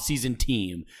that offseason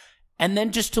team, and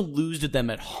then just to lose to them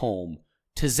at home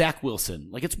to Zach Wilson.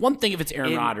 Like, it's one thing if it's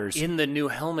Aaron Rodgers. In the new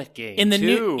helmet game, in the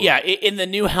too. in the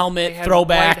new helmet They had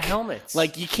throwback. white helmets.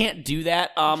 Like, you can't do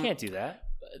that. You can't do that.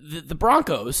 The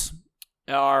Broncos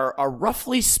are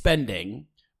roughly spending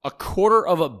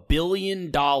 $250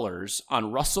 million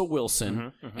on Russell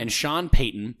Wilson and Sean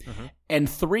Payton and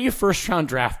 3 first-round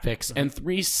draft picks and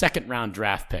 3 second-round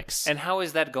draft picks. And how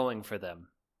is that going for them?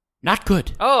 Not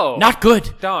good. Oh. Not good.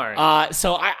 Darn.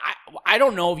 So I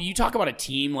don't know. If you talk about a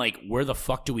team like where the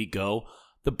fuck do we go,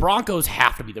 the Broncos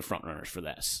have to be the front runners for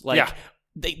this. Like, yeah.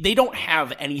 They don't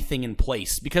have anything in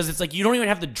place because it's like you don't even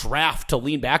have the draft to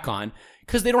lean back on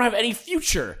because they don't have any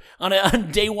future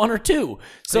on day 1 or 2.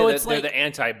 So they're the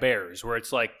anti-Bears, where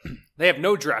it's like they have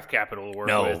no draft capital to work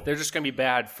with. They're just going to be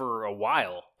bad for a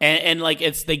while. And like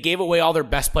they gave away all their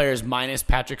best players minus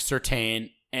Patrick Surtain,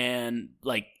 and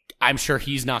like I'm sure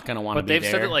he's not going to want to be there. But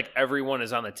they've said that like everyone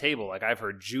is on the table. Like I've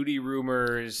heard Judy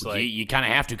rumors. Like you kind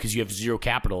of have to because you have zero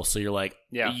capital, so you're like,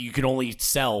 yeah. You can only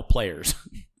sell players.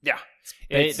 Yeah.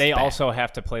 They also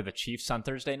have to play the Chiefs on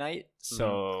Thursday night.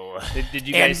 So did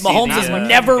you guys and Mahomes see has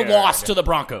never lost to the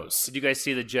Broncos. Did you guys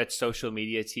see the Jets social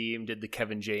media team did the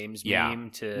Kevin James meme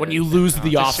to when you lose to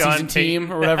the offseason Sean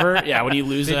team or whatever? Yeah, when you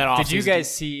lose to that offseason. Did you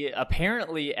guys see,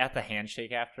 apparently at the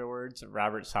handshake afterwards,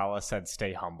 Robert Saleh said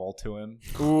stay humble to him.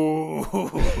 Ooh.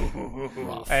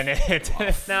 Rough. And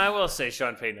Now I will say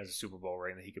Sean Payton has a Super Bowl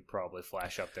ring that he could probably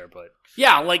flash up there, but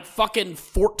yeah, like fucking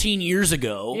 14 years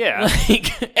ago. Yeah.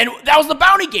 And that was the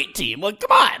Bounty Gate team. Like,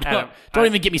 come on. Adam, don't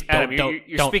even get me Adam, don't,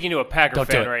 you're speaking to a Packer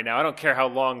fan do it. right now. I don't care how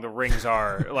long the rings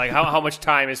are. Like how much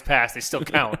time has passed, they still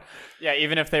count. yeah,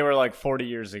 even if they were like 40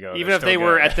 years ago. Even if they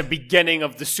were at the beginning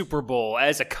of the Super Bowl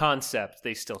as a concept,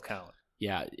 they still count.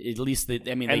 Yeah, at least they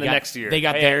got next year. They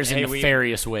got theirs in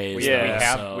nefarious ways. We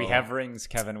have rings,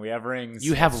 Kevin. We have rings.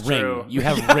 You have ring. true. You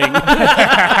have ring.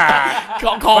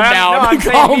 Calm down. No, I'm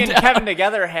saying Calm me and down. Kevin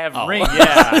together have rings.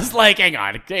 Yeah, it's like hang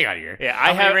on here. Yeah,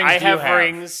 How many rings I do you have have?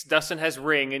 rings. Dustin has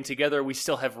ring, and together we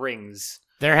still have rings.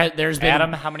 There's been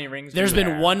Adam, how many rings? There's do you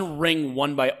been have? one ring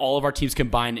won by all of our teams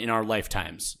combined in our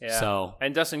lifetimes. Yeah. So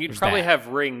and Dustin, you'd there's probably that. have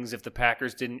rings if the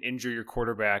Packers didn't injure your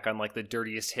quarterback on like the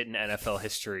dirtiest hit in NFL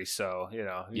history. So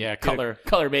yeah, Cutler,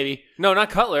 baby. No,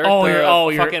 not Cutler. Oh,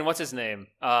 you're you're fucking what's his name?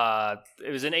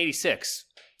 It was in '86.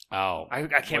 Oh, I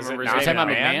can't remember his You're name. talking about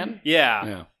now. McMahon?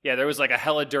 Yeah. There was like a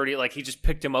hella dirty. Like he just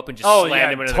picked him up and just Oh, slammed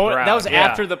yeah, him into the ground. that was Yeah.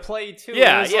 after the play too.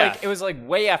 Yeah, It was like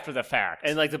way after the fact.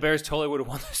 And like the Bears totally would have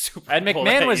won the Super And Bowl.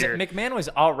 that year. McMahon was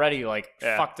already like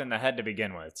Yeah. fucked in the head to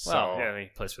begin with. So Well, yeah, he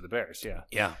plays for the Bears. Yeah.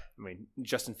 yeah. I mean,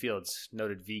 Justin Fields,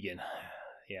 noted vegan.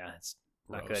 Yeah, it's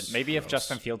Not good. Maybe if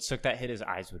Justin Fields took that hit, his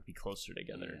eyes would be closer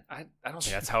together. I don't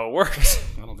think that's how it works.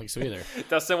 I don't think so either.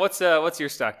 Dustin, what's your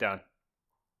stock down?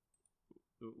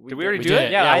 Did we already do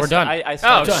it? Yeah, we're done.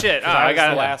 Oh shit! I got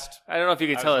the last. I don't know if you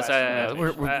can tell us.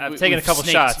 I've taken a couple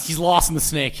snaked. shots. He's lost in the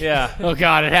snake. Yeah. Oh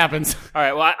God, it happens. All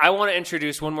right. Well, I want to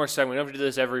introduce one more segment. We don't have to do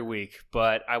this every week,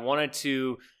 but I wanted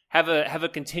to have a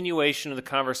continuation of the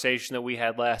conversation that we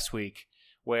had last week,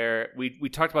 where we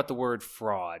talked about the word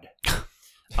fraud.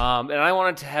 And I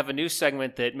wanted to have a new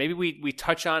segment that maybe we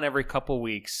touch on every couple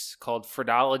weeks called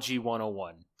Fraudology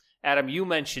 101. Adam, you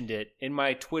mentioned it in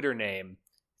my Twitter name.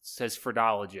 It says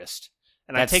Fraudologist.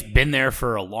 And That's been there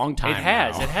for a long time. It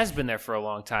has. now. It has been there for a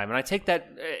long time. And I take that,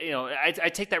 I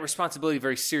take that responsibility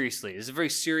very seriously. It's a very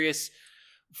serious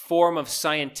form of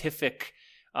scientific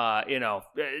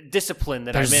discipline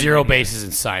that There's I'm in. zero basis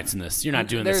in science in this. You're not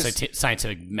doing the There's-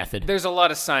 scientific method. There's a lot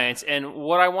of science, and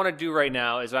what I want to do right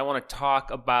now is I want to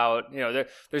talk about,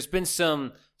 there's been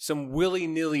some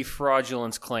willy-nilly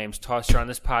fraudulence claims tossed around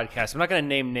this podcast. I'm not going to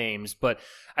name names, but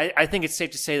I think it's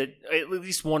safe to say that at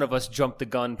least one of us jumped the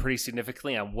gun pretty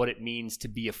significantly on what it means to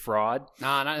be a fraud.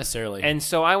 Nah, not necessarily. And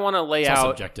so I want to lay It's all out.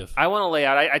 subjective. I want to lay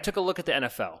out. I took a look at the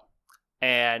NFL,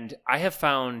 and I have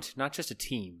found not just a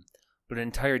team, but an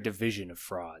entire division of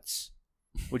frauds.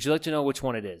 Would you like to know which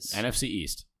one it is? NFC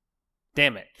East.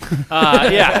 Damn it.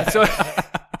 Yeah, so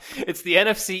it's the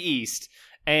NFC East.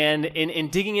 And in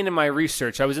digging into my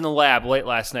research, I was in the lab late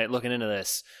last night looking into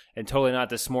this, and totally not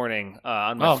this morning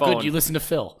on my phone. Oh, good. You listened to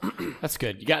Phil. That's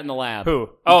good. You got in the lab. Who? You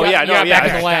Oh, got- yeah, you no, got yeah. back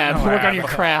in the lab. Yeah. Work on your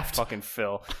craft. Fucking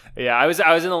Phil. Yeah, I was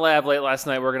in the lab late last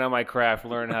night working on my craft,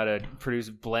 learning how to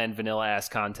produce bland vanilla ass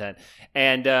content.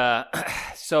 And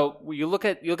so you look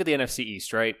at the NFC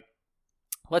East, right?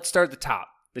 Let's start at the top,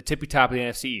 the tippy top of the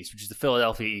NFC East, which is the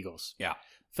Philadelphia Eagles. Yeah.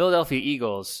 Philadelphia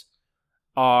Eagles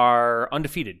are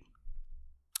undefeated.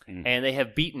 And they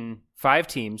have beaten 5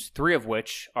 teams, 3 of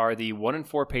which are the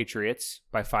 1-4 Patriots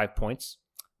by 5 points,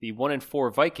 the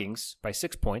 1-4 Vikings by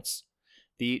 6 points,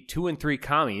 the 2-3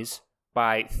 Commies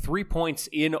by 3 points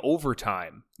in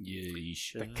overtime.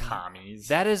 Yeesh. The commies.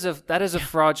 That is a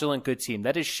fraudulent good team.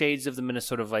 That is shades of the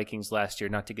Minnesota Vikings last year,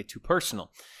 not to get too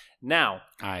personal. Now,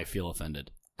 I feel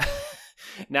offended.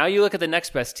 now you look at the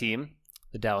next best team,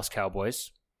 the Dallas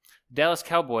Cowboys. The Dallas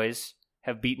Cowboys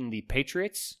have beaten the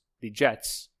Patriots, the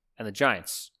Jets, and the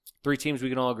Giants. 3 teams we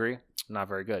can all agree, not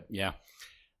very good. Yeah.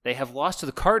 They have lost to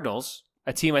the Cardinals,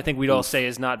 a team I think we'd all say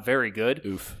is not very good.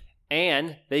 Oof.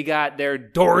 And they got their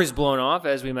doors blown off,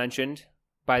 as we mentioned,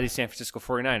 by the San Francisco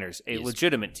 49ers, a Yes.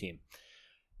 legitimate team.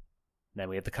 Then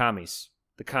we have the Commies.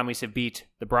 The Commies have beat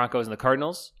the Broncos and the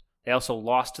Cardinals. They also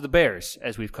lost to the Bears,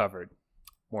 as we've covered.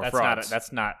 More frauds.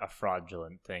 That's not a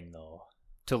fraudulent thing, though.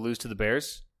 To lose to the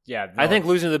Bears? Yeah, I think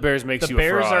losing to the Bears makes the you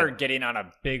Bears a fraud. are getting on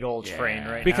a big old train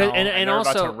right Because- now, and they're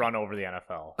also- about to run over the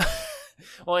NFL.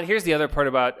 Well, and here's the other part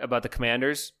about the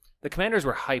Commanders. The Commanders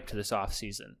were hyped this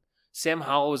offseason. Sam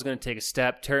Howell was going to take a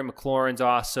step. Terry McLaurin's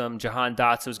awesome. Jahan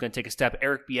Dotson was going to take a step.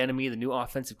 Eric Bieniemy, the new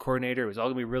offensive coordinator, was all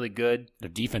going to be really good. Their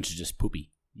defense is just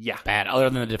poopy. Yeah. Bad, other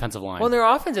than the defensive line. Well, their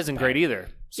offense isn't great either.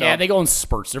 So, yeah, they go in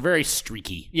spurts. They're very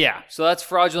streaky. yeah. So that's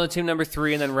fraudulent team number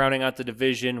 3. And then rounding out the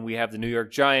division, we have the New York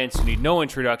Giants, who need no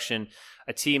introduction.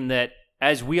 A team that,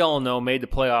 as we all know, made the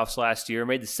playoffs last year,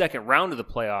 made the second round of the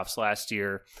playoffs last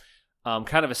year.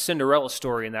 Kind of a Cinderella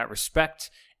story in that respect.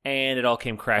 And it all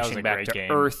came crashing back to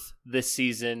earth this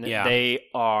season. Yeah. They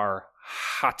are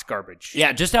hot garbage.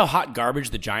 Yeah, just how hot garbage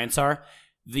the Giants are.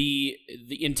 The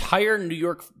entire New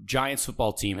York Giants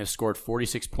football team has scored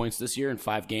 46 points this year in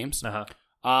 5 games.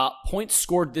 Points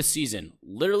scored this season.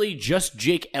 Literally just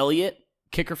Jake Elliott,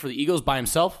 kicker for the Eagles by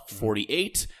himself,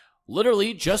 48.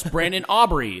 Literally just Brandon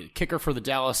Aubrey, kicker for the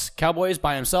Dallas Cowboys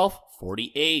by himself,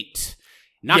 48.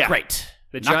 Not great.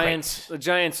 The Not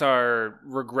Giants are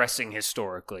regressing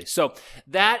historically. So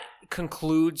that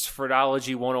concludes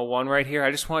Fraudology 101 right here.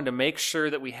 I just wanted to make sure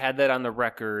that we had that on the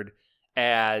record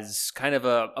as kind of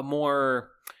a more,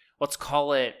 let's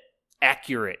call it,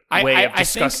 accurate way of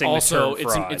discussing I think also the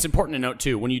term fraud. it's important to note,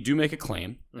 too, when you do make a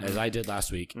claim, as I did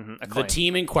last week, A the claim.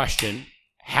 team in question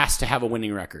has to have a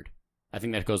winning record. I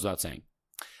think that goes without saying.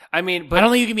 I mean, but I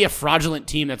don't think you can be a fraudulent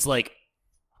team that's like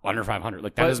under 500.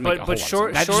 Like that doesn't make a whole lot of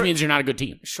sense. That just means you're not a good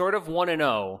team. Short of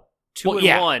 1-0,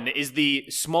 2-1 is the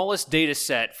smallest data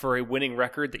set for a winning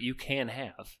record that you can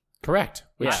have. Correct.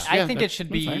 I think it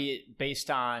should be based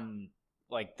on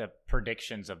like the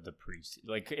predictions of the preseason.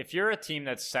 Like if you're a team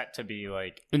that's set to be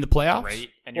like in the playoffs, great,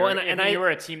 and Well, you were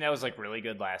a team that was like really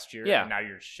good last year, and now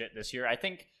you're shit this year. I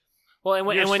think. Well, and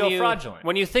when still you fraudulent.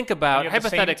 when you think about When you have the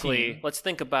same hypothetically, team.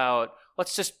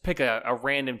 let's just pick a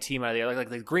random team out of the like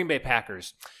the Green Bay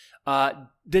Packers.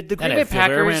 Did the Green Bay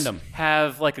Packers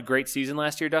have like a great season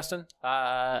last year, Dustin?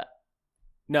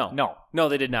 No,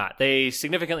 they did not. They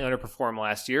significantly underperformed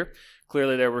last year.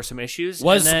 Clearly, there were some issues.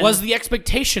 Was the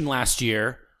expectation last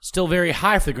year still very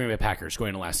high for the Green Bay Packers going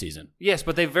into last season? Yes,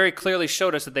 but they very clearly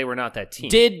showed us that they were not that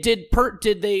team.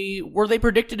 Were they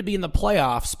predicted to be in the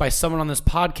playoffs by someone on this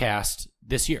podcast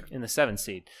this year? In the 7th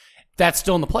seed. That's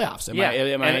still in the playoffs.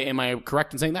 Am I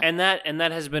correct in saying that? And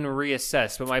that has been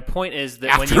reassessed. But my point is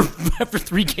that after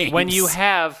 3 games, when you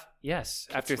have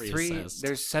after 3,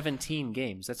 there's 17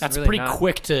 games. That's really pretty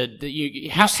quick to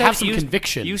have some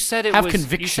conviction. You said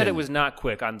it was not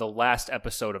quick on the last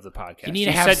episode of the podcast. You need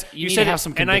to have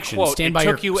some conviction. And I quote: "It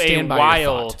took you a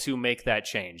while to make that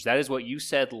change." That is what you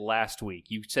said last week.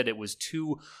 You said it was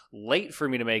too late for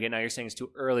me to make it. Now you're saying it's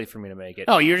too early for me to make it.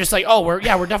 Oh, you're just like, we're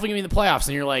definitely going to be in the playoffs,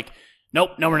 and you're like,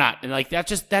 nope, no, we're not. And like that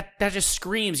just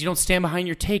screams you don't stand behind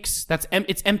your takes.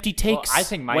 It's empty takes. Well, I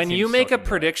think when you make a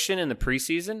prediction in the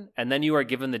preseason and then you are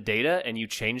given the data and you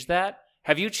change that,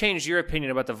 have you changed your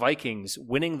opinion about the Vikings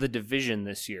winning the division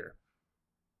this year?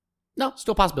 No,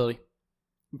 still a possibility.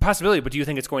 Possibility, but do you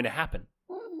think it's going to happen?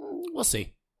 We'll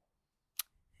see.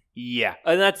 Yeah,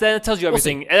 and that tells you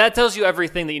everything. And that tells you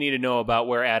everything that you need to know about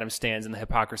where Adam stands and the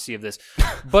hypocrisy of this.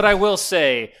 But I will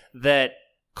say that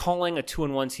calling a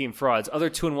 2-1 team frauds, other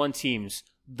 2-1 teams,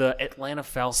 the Atlanta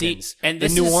Falcons, and the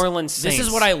New Orleans Saints. This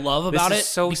is what I love about it,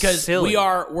 because silly.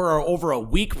 we're over a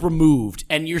week removed,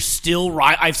 and you're still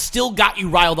I've still got you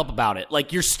riled up about it.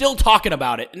 Like, you're still talking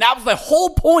about it, and that was the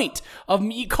whole point of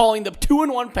me calling the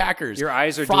 2-1 Packers. Your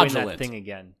eyes are fraudulent. doing that thing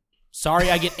again.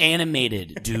 Sorry, I get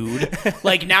animated, dude.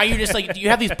 Like, now you're just like, you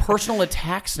have these personal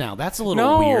attacks now. That's a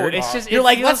little weird. It's just, you're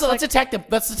like, let's attack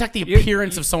the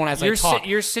appearance of someone as I talk.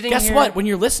 You're sitting Guess here. What? When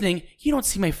you're listening, you don't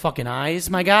see my fucking eyes,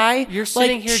 my guy. You're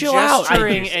sitting here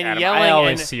gesturing and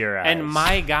yelling and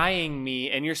my guying me,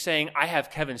 and you're saying I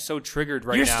have Kevin so triggered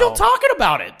right now. You're still talking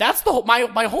about it. That's the whole,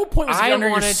 my whole point was to get under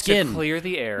your skin. I wanted to clear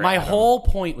the air. My whole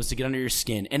point was to get under your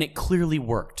skin, and it clearly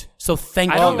worked. So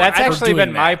thank you. Well, that's actually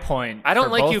been my that. point. I don't for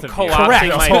like both you of co-opting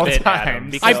you. my bit,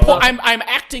 Adam. I'm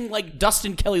acting like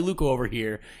Dustin Kelly Luco over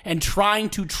here and trying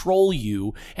to troll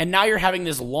you, and now you're having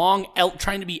this long,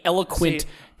 trying to be eloquent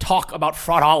talk about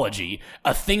fraudology,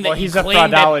 a thing that he's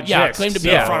claimed a fraudologist. Claimed to be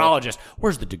a fraudologist.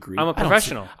 Where's the degree? I'm a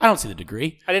professional. I don't see the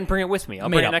degree. I didn't bring it with me. I'll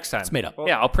bring it next time. It's made up.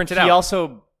 Yeah, I'll print it out. He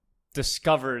also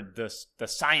discovered the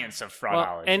science of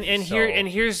fraudology. Well,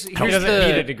 here's he doesn't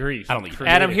need a degree. I don't think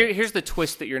Adam, here's the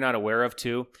twist that you're not aware of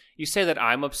too. You say that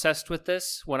I'm obsessed with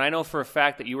this when I know for a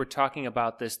fact that you were talking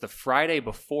about this the Friday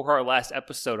before our last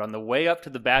episode on the way up to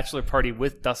the bachelor party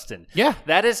with Dustin. Yeah.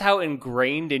 That is how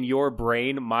ingrained in your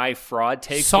brain my fraud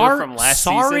takes were from last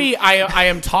season. Sorry, I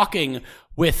am talking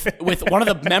with one of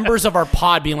the members of our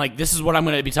pod being like, this is what I'm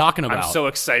going to be talking about. I'm so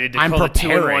excited to call the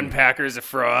 2-1 Packers a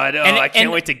fraud. I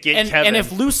can't wait to get Kevin. And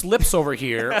if Loose Lips over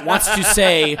here wants to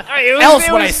say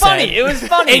It was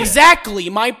funny. Exactly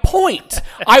my point.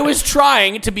 I was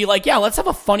trying to be like, yeah, let's have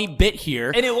a funny bit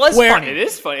here. And it was funny. It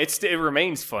is funny. It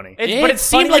remains funny. But it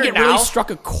seemed like it really struck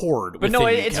a chord. But no,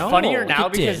 it's funnier now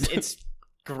because did. it's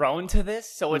grown to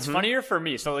this, so it's funnier for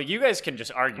me. So like, you guys can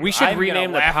just argue. We should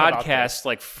rename the podcast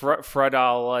like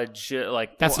Fraudology.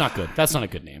 Like, that's not good. That's not a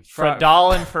good name.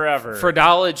 Fraudol and Forever.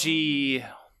 Fraudology.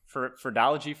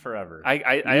 Fraudology Forever. I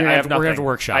have nothing. We're gonna have to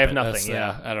workshop. I have nothing.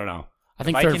 I don't know. I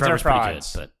think Vikings Third and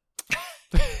Forever's are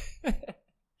pretty good. But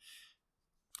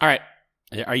all right,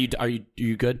 are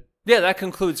you good? Yeah, that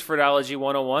concludes Fraudology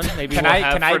 101. Maybe can we'll I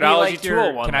have be Fraudology like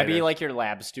 201 Can I later. be like your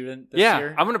lab student this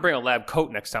year? I'm going to bring a lab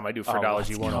coat next time I do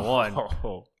Fraudology 101.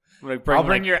 Oh. I'll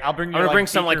bring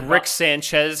some like Rick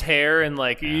Sanchez hair, and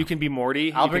like you can be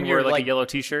Morty. I'll bring your like a yellow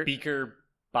t-shirt. Beaker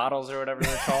bottles or whatever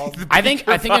they're called. I think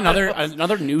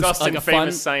another news, Dustin, like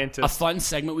a fun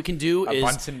segment we can do is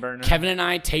Bunsen burner. Kevin and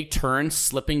I take turns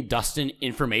slipping Dustin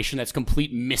information that's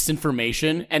complete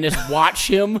misinformation, and just watch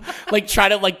him like try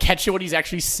to like catch what he's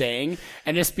actually saying,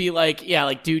 and just be like, yeah,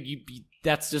 like dude,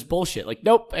 that's just bullshit. Like,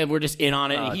 nope, and we're just in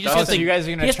on it. And he just has to, you guys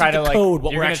are gonna try to decode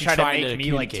what we're actually trying to make to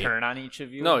me like turn on each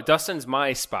of you. No, Dustin's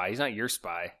my spy. He's not your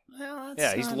spy. Well,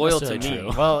 he's loyal to me.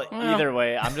 True. Well, either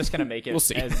way, I'm just gonna make it. We'll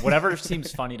see. Whatever seems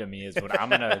funny to me is what I'm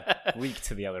gonna leak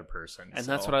to the other person. And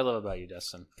that's what I love about you,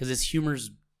 Dustin. Because his humor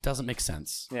doesn't make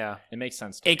sense. Yeah, it makes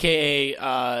sense.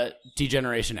 AKA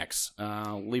Degeneration X.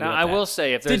 Leave it. I will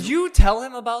say, if did you tell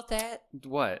him about that?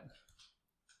 What?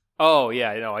 Oh,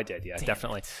 yeah, no, I did. Yeah,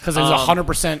 definitely. Because it was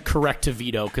 100% correct to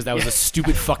veto because that was a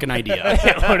stupid fucking idea.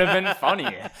 It would have been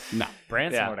funny. No.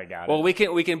 Branson would have got it. Well, we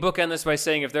can bookend this by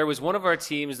saying if there was one of our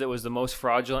teams that was the most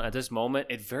fraudulent at this moment,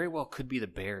 it very well could be the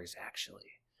Bears, actually.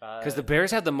 Because the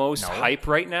Bears have the most hype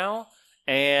right now,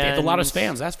 And They have the loudest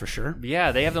fans, that's for sure.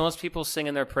 Yeah, they have the most people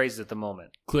singing their praises at the moment.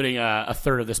 Including a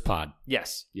third of this pod.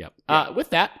 Yes. Yep.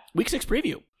 Yeah. Week 6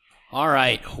 preview. All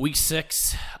right, week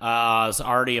 6 is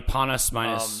already upon us.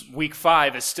 Minus week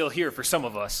 5 is still here for some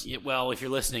of us. Yeah, well, if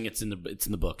you're listening, it's in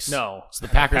the books. No, so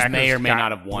the Packers may or may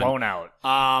not have won. Blown out.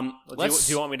 Do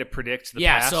you want me to predict the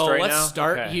past? past So right let's now?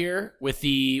 start here with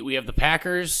we have the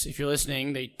Packers. If you're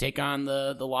listening, they take on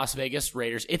the Las Vegas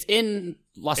Raiders. It's in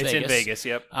Vegas. It's in Vegas.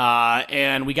 Yep.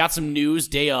 And we got some news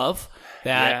day of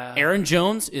that Aaron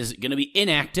Jones is going to be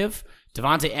inactive.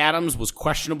 Davante Adams was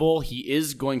questionable. He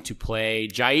is going to play.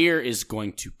 Jair is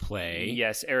going to play.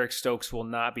 Yes, Eric Stokes will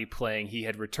not be playing. He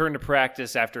had returned to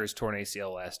practice after his torn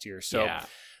ACL last year. So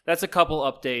that's a couple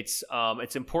updates.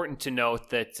 It's important to note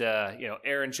that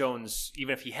Aaron Jones,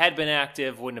 even if he had been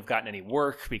active, wouldn't have gotten any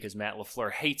work because Matt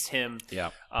LaFleur hates him. Yeah.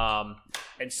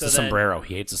 And so the sombrero.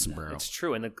 He hates the sombrero. It's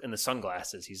true. And the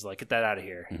sunglasses. He's like, get that out of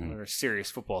here. Mm-hmm. We're a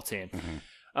serious football team. Mm-hmm.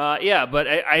 But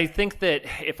I think that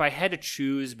if I had to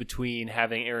choose between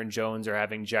having Aaron Jones or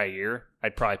having Jair,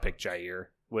 I'd probably pick Jair,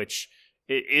 which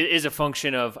it is a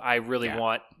function of I really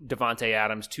want Davante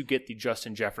Adams to get the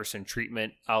Justin Jefferson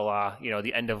treatment a la,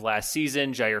 the end of last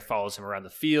season. Jair follows him around the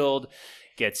field,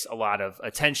 gets a lot of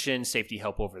attention, safety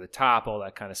help over the top, all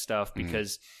that kind of stuff,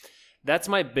 because that's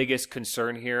my biggest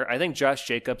concern here. I think Josh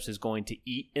Jacobs is going to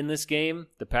eat in this game.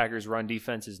 The Packers' run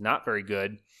defense is not very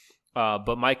good.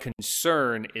 But my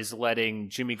concern is letting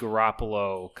Jimmy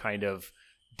Garoppolo kind of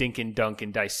dink and dunk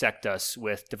and dissect us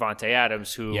with Davante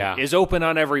Adams, who is open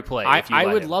on every play. I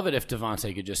would love it if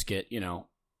Davante could just get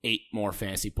 8 more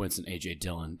fantasy points than A.J.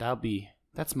 Dillon.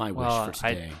 That's my wish for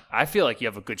today. I feel like you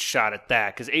have a good shot at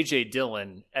that because A.J.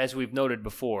 Dillon, as we've noted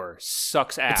before,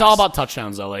 sucks ass. It's all about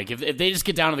touchdowns, though. Like if they just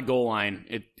get down to the goal line,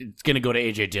 it's going to go to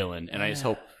A.J. Dillon, and I just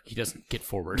hope he doesn't get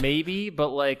forward. Maybe,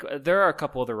 but there are a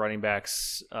couple other running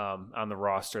backs on the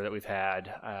roster that we've had.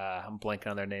 I'm blanking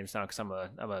on their names now because I'm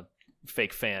a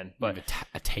fake fan. But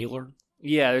a Taylor.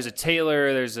 Yeah, there's a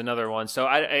Taylor. There's another one. So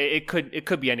it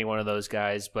could be any one of those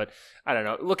guys. But I don't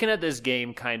know. Looking at this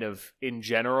game, kind of in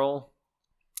general.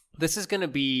 This is going to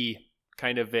be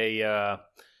kind of I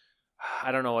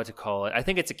don't know what to call it. I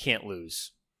think it's a can't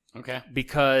lose. Okay.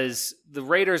 Because the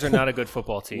Raiders are not a good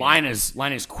football team. Line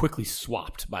is quickly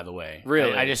swapped, by the way.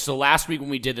 Really? So last week when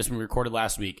we did this, when we recorded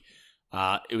last week,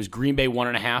 it was Green Bay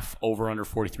 1.5 over under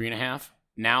 43.5.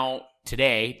 Now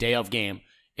today, day of game,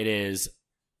 it is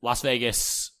Las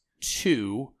Vegas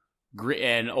 2.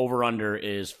 And over-under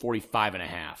is 45.5.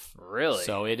 Really?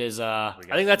 So it is... I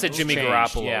think that's a Jimmy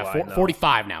Garoppolo line,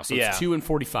 45 now, so it's 2 and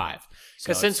 45.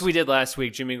 Because since we did last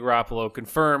week, Jimmy Garoppolo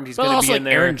confirmed he's going to be in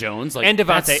there. Aaron Jones. And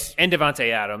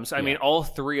Davante Adams. I mean, all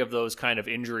three of those kind of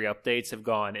injury updates have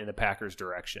gone in the Packers'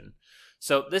 direction.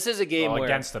 So this is a game where...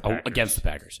 Against the Packers. Against the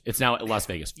Packers. It's now at Las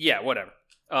Vegas. Yeah, whatever.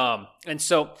 And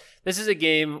so this is a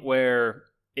game where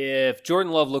if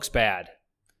Jordan Love looks bad,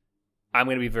 I'm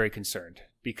going to be very concerned.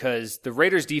 Because the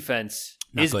Raiders' defense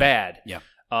is bad. Yeah.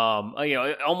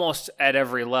 Almost at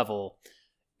every level.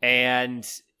 And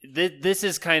this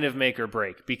is kind of make or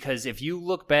break. Because if you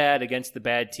look bad against the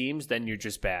bad teams, then you're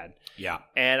just bad. Yeah.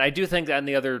 And I do think that on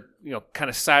the other, kind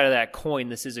of side of that coin,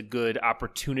 this is a good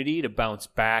opportunity to bounce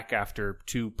back after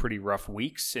 2 pretty rough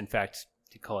weeks. In fact,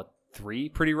 you call it 3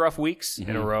 pretty rough weeks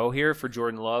in a row here for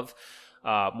Jordan Love,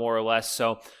 more or less.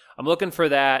 So I'm looking for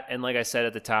that, and like I said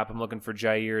at the top, I'm looking for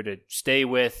Jair to stay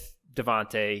with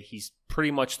Davante. He's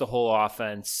pretty much the whole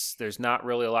offense. There's not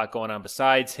really a lot going on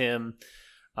besides him.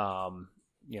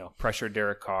 Pressure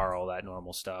Derek Carr, all that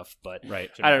normal stuff. But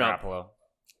right. I don't know.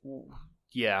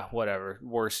 Yeah, whatever.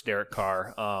 Worse Derek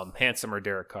Carr, handsomer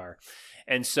Derek Carr.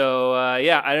 And so, I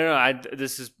don't know.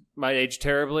 This might age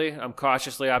terribly. I'm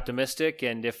cautiously optimistic,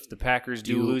 and if the Packers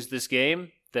do lose this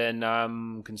game, then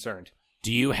I'm concerned.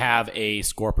 Do you have a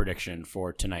score prediction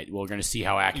for tonight? We're going to see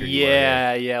how accurate you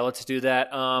are. Yeah, let's do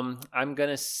that. I'm going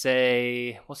to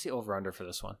say, what's the over-under for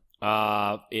this one?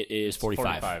 It is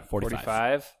 45.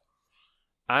 45?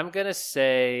 I'm going to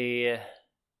say,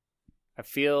 I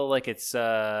feel like it's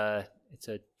a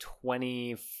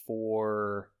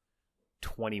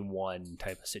 24-21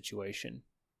 type of situation.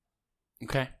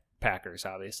 Okay. Packers,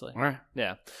 obviously. All right.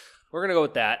 Yeah. We're going to go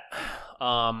with that.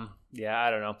 I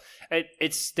don't know.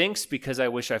 It stinks because I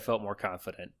wish I felt more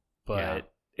confident,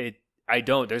 but I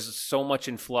don't. There's so much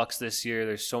in flux this year.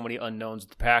 There's so many unknowns with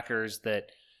the Packers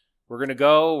that we're going to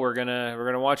go. We're going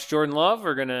to watch Jordan Love.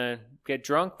 We're going to get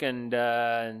drunk and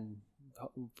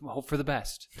hope for the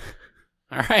best.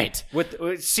 All right.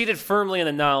 With seated firmly in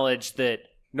the knowledge that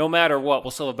no matter what,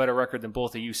 we'll still have a better record than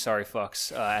both of you sorry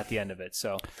fucks at the end of it.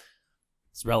 So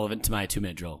It's relevant to my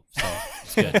 2-minute drill, so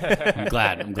it's good.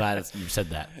 I'm glad you said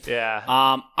that. Yeah.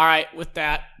 All right. With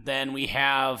that, then we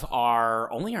have our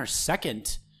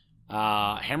second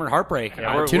Hammered Heartbreak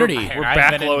opportunity. We're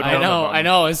backloaded. I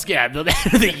know. It's the end of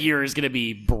the year is going to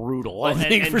be brutal. I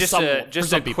think and for just some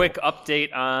a people. quick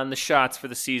update on the shots for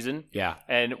the season. Yeah.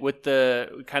 And with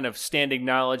the kind of standing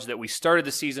knowledge that we started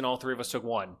the season, all three of us took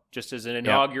 1, just as an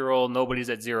inaugural. Nobody's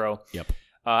at 0. Yep.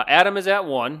 Adam is at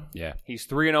 1. Yeah. He's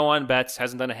 3-0 on bets.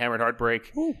 Hasn't done a Hammered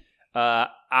Heartbreak.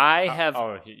 I have.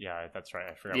 Yeah, that's right.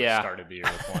 I forgot Yeah. we started the year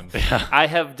with 1. I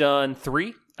have done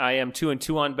 3. I am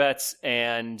 2-2 on bets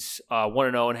and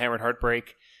 1-0 in Hammered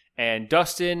Heartbreak. And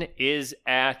Dustin is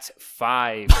at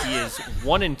 5. He is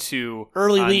 1-2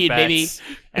 Early on lead, bets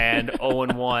baby. and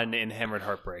 0-1 in Hammered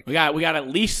Heartbreak. We got at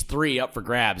least 3 up for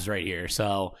grabs right here,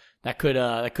 so that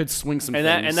could swing some And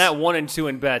things. that 1-2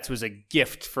 in bets was a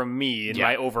gift from me in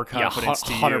my overconfidence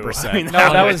to you. 100%. I mean, No,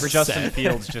 that was 100%. Justin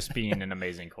Fields just being an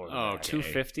amazing quarterback. Oh,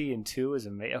 250 and 2 is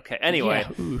amazing. Okay, anyway,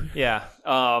 Yeah.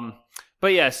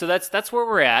 but yeah, so that's where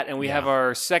we're at, and we have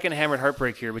our second Hammered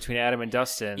Heartbreak here between Adam and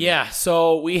Dustin. Yeah,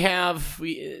 so I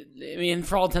mean,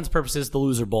 for all intents and purposes, the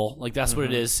loser bowl, like that's what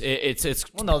it is. It's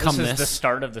Well, no, become this is the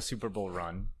start of the Super Bowl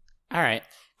run. All right.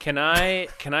 Can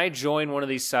I join one of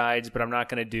these sides? But I'm not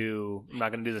going to do the.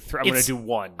 I'm going to do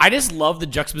one. I just love the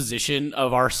juxtaposition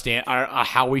of our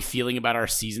how we feeling about our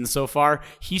season so far.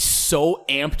 He's so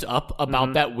amped up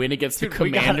about that win against the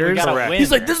Commanders. we gotta win. He's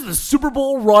like, this is the Super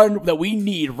Bowl run that we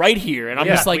need right here, and I'm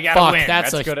just like, we gotta fuck, win.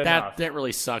 that's good enough. that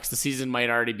really sucks. The season might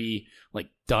already be like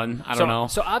done. I don't know.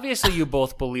 So obviously, you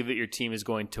both believe that your team is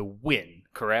going to win,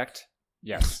 correct?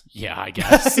 Yes. Yeah, I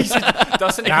guess.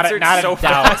 Dustin Not answered a so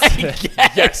doubt. fast.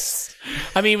 Yes.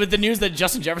 I mean, with the news that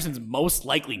Justin Jefferson's most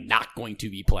likely not going to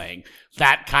be playing,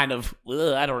 that kind of,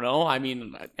 I don't know. I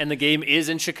mean, And the game is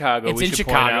in Chicago. it's we in should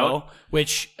point Chicago, out.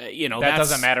 which That that's,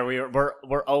 doesn't matter. We're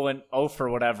 0 for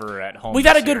whatever at home. We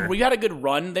got this a good year. we got a good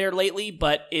run there lately,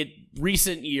 but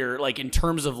recent year, like in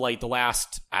terms of like the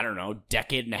last, I don't know,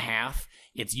 decade and a half,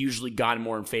 it's usually gone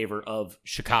more in favor of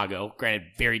Chicago. Granted,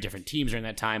 very different teams during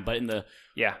that time, but in the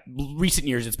recent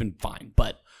years, it's been fine.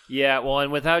 But Yeah, well,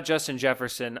 and without Justin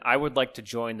Jefferson, I would like to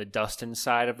join the Dustin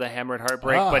side of the Hammered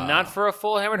Heartbreak, but not for a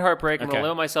full Hammered Heartbreak. I'm going to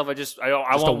limit myself. I Just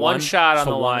want a one shot on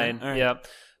the line. All right. Yep,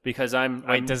 because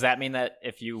Wait, does that mean that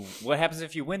what happens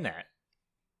if you win that?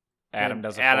 Adam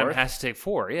does a Adam fourth? has to take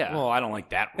 4. Yeah. well, I don't like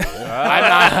that rule.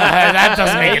 That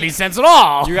doesn't make any sense at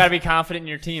all. You got to be confident in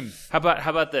your team. How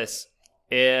about this?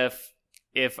 If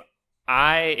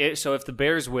the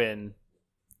Bears win,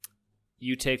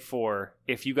 you take 4.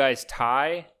 If you guys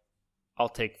tie, I'll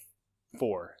take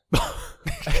 4.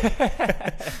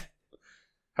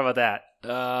 How about that?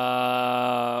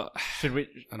 Should we?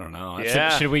 I don't know.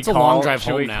 Yeah. Should we It's a call? long drive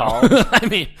should home we now. call? I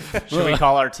mean, Should we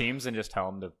call our teams and just tell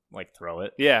them to like throw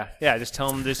it? Yeah. Just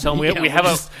tell them. Yeah, we have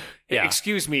just- a.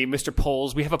 Excuse me, Mr.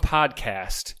 Poles. We have a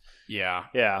podcast. yeah.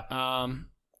 Yeah.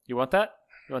 You want that?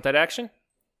 You want that action?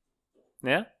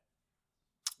 Yeah.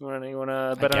 You want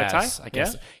to bet on a tie? I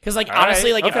guess. Yeah? Because, like, All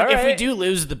honestly, right. like, Okay. if we do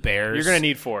lose the Bears, You're gonna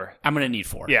need 4. I'm gonna need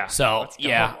 4. Yeah. So Let's go.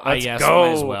 I Let's guess go.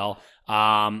 might as well.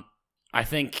 I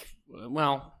think.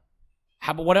 Well,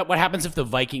 how about what happens if the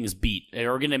Vikings beat?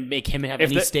 Are we gonna make him have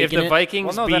any stake if in the it? Vikings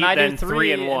Well, no, beat, then I do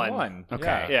 3 and 1.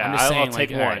 Okay. Yeah, I'm just saying, I'll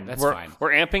take like, all right, 1. that's we're, fine.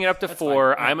 We're amping it up to That's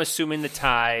 4. fine. I'm assuming the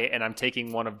tie, and I'm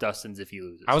taking one of Dustin's if he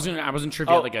loses. I wasn't sure if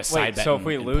you had like a side bet. So if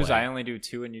we in lose, play. I only do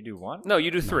 2 and you do 1. No, you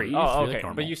do 3. you do Oh, three, okay. like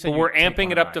normal. But you said But we're take amping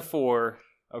one it of up to mine. 4.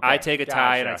 Okay. I take a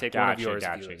tie, and I Gotcha, take one of yours.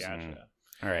 Gotcha.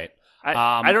 All right.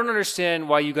 I don't understand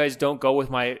why you guys don't go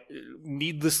with my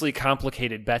needlessly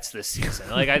complicated bets this season.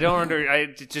 Like I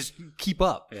just keep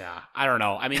up. Yeah, I don't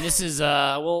know. I mean, this is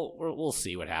we'll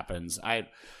see what happens.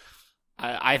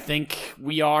 I think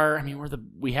we are. I mean,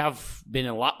 we have been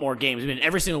in a lot more games. We've been in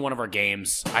every single one of our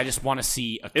games. I just want to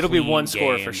see It'll be clean one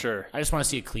score game. for sure. I just want to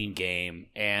see a clean game,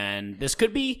 and this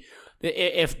could be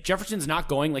if Jefferson's not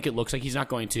going like it looks like he's not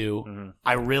going to. Mm-hmm.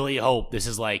 I really hope this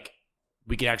is like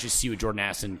we can actually see what Jordan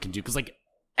Addison can do because like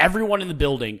everyone in the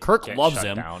building, Kirk Can't loves shut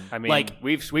him. down. I mean, Like-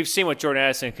 we've seen what Jordan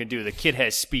Addison can do. The kid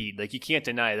has speed. Like you can't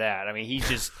deny that. I mean, he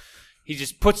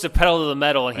just puts the pedal to the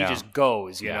metal and he just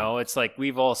goes. You know, it's like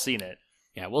we've all seen it.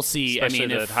 Yeah, we'll see. Especially I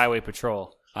mean, the highway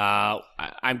patrol.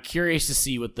 I'm curious to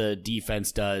see what the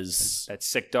defense does That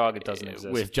sick dog. It doesn't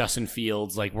exist. with Justin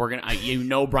Fields. Like we're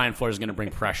gonna, Brian Flores is gonna bring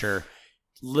pressure.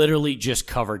 Literally, just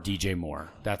cover DJ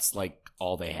Moore. That's like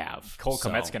all they have. Cole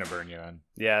So, Kmet's going to burn you then.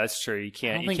 Yeah, that's true. You I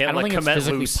can't. don't You think, can't I don't let think it's Komet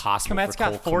physically loose. possible. Kmet's for got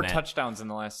Cole 4 Kmet. touchdowns in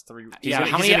the last 3 weeks. Yeah,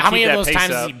 he's how gonna many keep of that those pace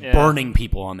times up. is he Yeah. burning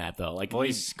people on that though? Like Well,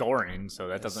 he's scoring, so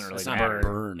that doesn't really it's not matter.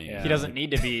 burning. Yeah. He doesn't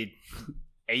need to be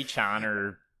H-on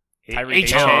or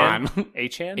Tyreek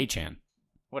Achan. Achan.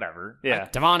 Whatever. Yeah.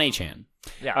 Devon Achan.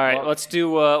 Yeah. All right, let's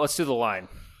do the line.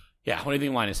 Yeah, what do you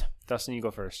think the line is? Dustin, you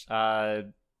go first. There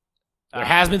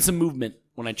has been some movement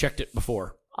when I checked it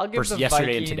before. I'll give the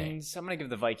yesterday Vikings, and today. I'm going to give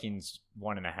the Vikings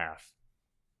 1.5.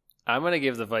 I'm going to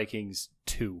give the Vikings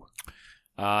 2.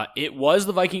 It was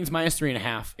the Vikings minus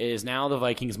 3.5. It is now the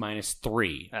Vikings minus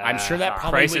 3. I'm sure that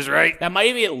probably Price is right. That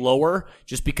might be lower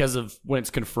just because of when it's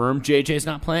confirmed JJ's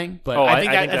not playing. But Oh, I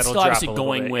think I think that's that'll still drop obviously a little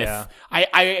going bit, with.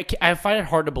 yeah. I find it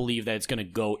hard to believe that it's going to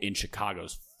go in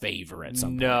Chicago's favor at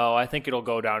some point. No, I think it'll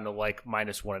go down to like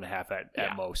minus 1.5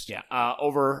 at most. Yeah.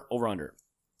 Over under.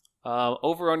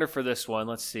 Over under for this one.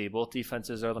 Let's see. Both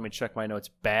defenses are. Let me check my notes.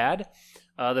 Bad.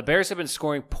 The Bears have been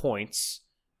scoring points.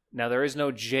 Now there is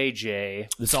no JJ.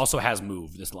 This also has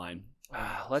moved. This line.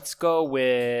 Let's go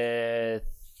with.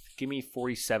 Give me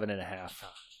 47.5.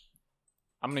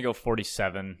 I'm going to go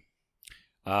 47.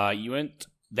 You went.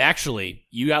 Actually,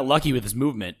 you got lucky with this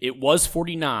movement. It was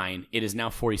 49. It is now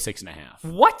 46.5.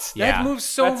 What? Yeah. That moves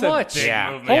so That's a much. big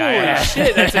Yeah. movement. Holy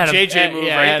shit! That's a JJ move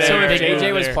right there. So if big JJ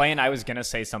move was there. playing, I was going to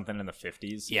say something in the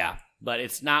 50s. Yeah, but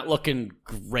it's not looking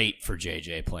great for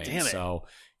JJ playing. Damn it. So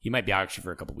he might be out actually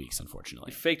for a couple weeks,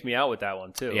 unfortunately. You faked me out with that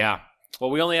one too. Yeah.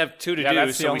 Well, we only have 2 to Yeah, do,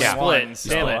 that's the so we only split. one. Damn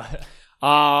So- it.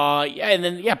 And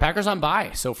then Packers on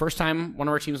bye. So first time one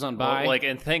of our teams on bye. Well,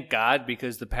 and thank God,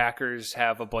 because the Packers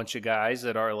have a bunch of guys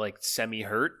that are like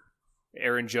semi-hurt.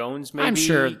 Aaron Jones maybe I'm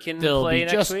sure can they'll play be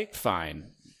next just week.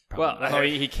 fine. Well,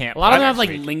 Probably. He can't. a lot of them play have next like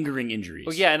week. lingering injuries.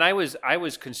 Well, yeah, and I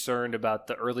was concerned about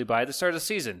the early bye at the start of the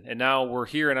season, and now we're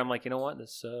here, and I'm like, you know what,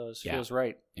 this Yeah. feels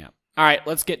right. Yeah. All right,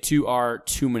 let's get to our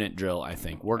 2-minute drill. I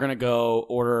think we're gonna go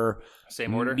order.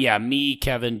 Same order. Yeah, me,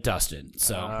 Kevin, Dustin.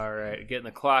 So All right, getting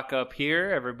the clock up here.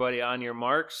 Everybody on your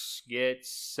marks, get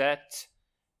set,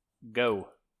 go.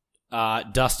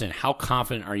 Dustin, how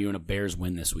confident are you in a Bears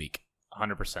win this week?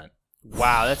 100%.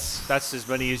 Wow, that's as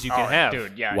many as you can have,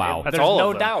 Dude, yeah. Wow. That's There's all no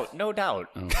of them. doubt. No doubt.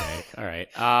 Okay. All right.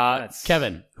 That's-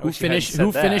 Kevin, I who wish you hadn't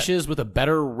said that. finishes with a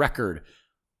better record?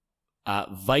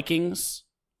 Vikings,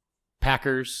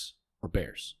 Packers, or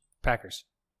Bears? Packers.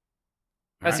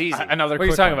 That's All right. easy. Another what are you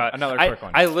quick talking one. about? Another quick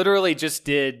one. I literally just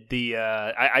did the.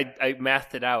 I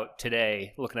mathed it out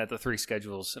today, looking at the 3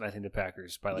 schedules, and I think the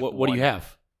Packers by like What do you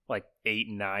have? Like 8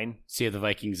 and 9. See the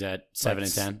Vikings at 7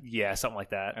 and 10. Yeah, something like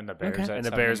that. And the Bears. Okay. at And the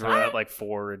 7. Bears were at like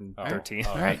 4 and 13.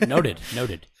 All right, noted.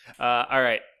 All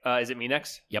right, is it me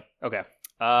next? Yep. Okay.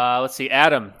 Let's see.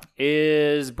 Adam,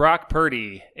 is Brock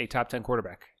Purdy a top 10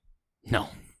 quarterback? No,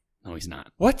 he's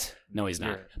not. What? No, he's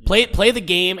not. You're- Play the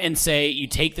game and say you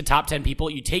take the top 10 people,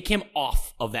 you take him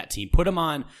off of that team, put him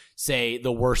on, say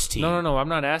the worst team. No. I'm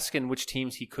not asking which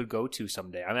teams he could go to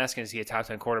someday. I'm asking, is he a top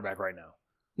 10 quarterback right now?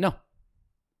 No,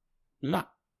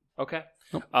 not. Okay.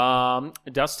 Nope.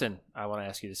 Dustin, I want to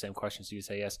ask you the same question so you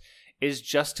say yes. Is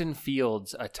Justin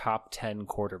Fields a top 10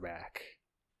 quarterback?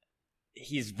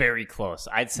 He's very close.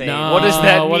 I'd say. No. What does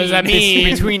that What does that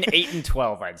mean? Between 8 and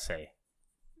 12, I'd say.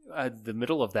 The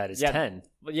middle of that is Yeah. 10.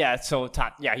 Yeah, so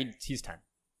top. Yeah, he's 10.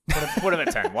 Put him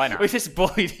at 10. Why not? We just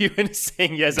bullied you into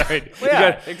saying yes. All right.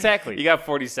 Yeah, exactly. You got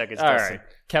 40 seconds, All Dustin. right.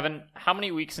 Kevin, how many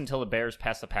weeks until the Bears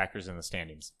pass the Packers in the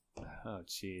standings? Oh,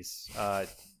 jeez.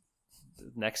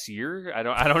 Next year? I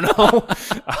don't know.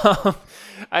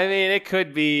 I mean, it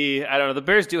could be. I don't know. The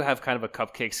Bears do have kind of a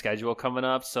cupcake schedule coming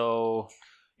up, so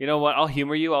you know what? I'll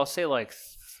humor you. I'll say like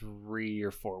 3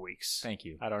 or 4 weeks. Thank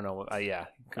you. I don't know. Yeah.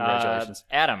 Congratulations.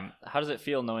 Adam, how does it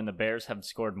feel knowing the Bears have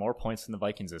scored more points than the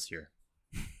Vikings this year?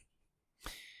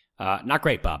 Not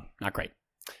great, Bob. Not great.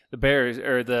 The Bears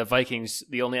or the Vikings,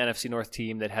 the only NFC North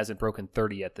team that hasn't broken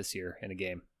 30 yet this year in a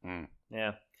game.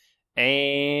 Yeah.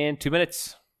 And 2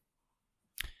 minutes.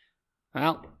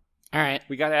 Well, all right.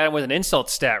 We got Adam with an insult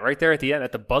stat right there at the end,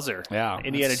 at the buzzer. Yeah,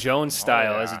 Indiana that's- Jones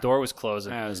style yeah. as the door was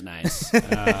closing. That was nice.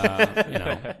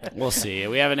 We'll see.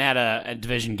 We haven't had a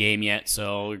division game yet,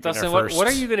 so we're getting Dustin, our what first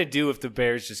are you going to do if the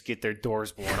Bears just get their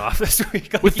doors blown off this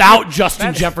week? without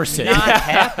Justin Jefferson? Not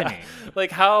happening.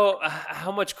 Like,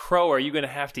 how much crow are you going to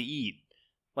have to eat?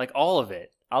 Like, all of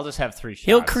it. I'll just have 3 shots.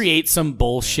 He'll create some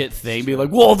bullshit thing, be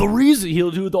like, "Well, the reason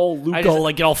he'll do the all Luco,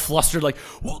 like get all flustered, like,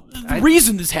 well, the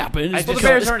reason this happened is Well, the because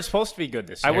Bears aren't supposed to be good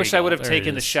this I year. wish you I go. would have There it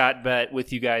taken the is. shot bet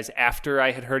with you guys after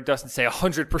I had heard Dustin say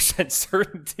 100%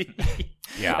 certainty.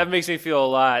 Yeah. That makes me feel a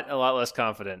lot less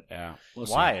confident. Yeah. We'll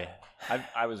see. Why?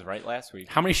 I was right last week.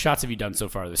 How many shots have you done so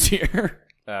far this year?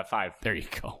 5. There you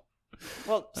go.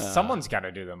 Well, someone's got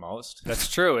to do the most. That's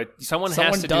true. Someone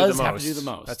Someone has to does do the most. have to do the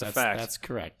most. That's a fact. That's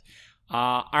correct.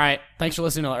 All right. Thanks for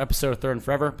listening to our episode of Third and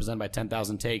Forever, presented by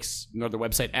 10,000 Takes. Go to their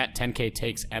website at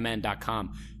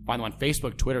 10ktakesmn.com. Find them on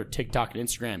Facebook, Twitter, TikTok, and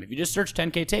Instagram. If you just search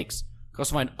 10K Takes,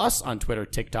 also find us on Twitter,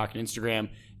 TikTok, and Instagram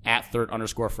at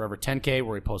 @third_forever10K,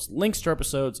 where we post links to our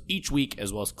episodes each week,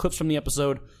 as well as clips from the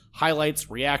episode, highlights,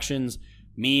 reactions,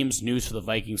 memes, news for the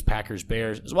Vikings, Packers,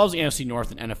 Bears, as well as the NFC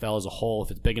North and NFL as a whole,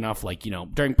 if it's big enough. Like,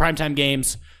 during primetime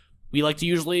games, we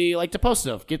usually like to post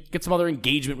stuff, get some other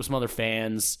engagement with some other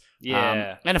fans.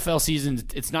 Yeah. NFL season,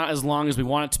 it's not as long as we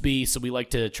want it to be, so we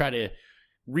like to try to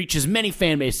reach as many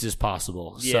fan bases as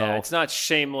possible. Yeah, so, it's not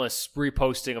shameless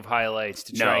reposting of highlights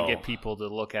to try and get people to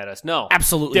look at us. No,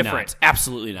 absolutely different. Not.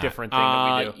 Absolutely not. Different thing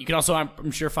that we do. You can also,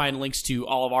 I'm sure, find links to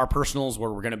all of our personals,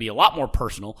 where we're going to be a lot more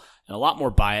personal and a lot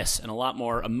more biased and a lot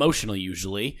more emotional,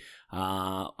 usually,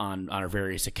 on our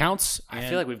various accounts. I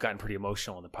feel like we've gotten pretty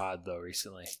emotional in the pod, though,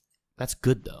 recently. That's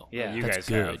good, though. Yeah, you that's guys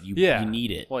good. have. You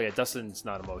need it. Well, yeah, Dustin's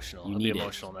not emotional. He'll be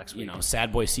emotional next week.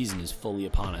 Sad boy season is fully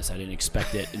upon us. I didn't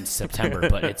expect it in September,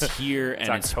 but it's here, and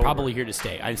it's probably here to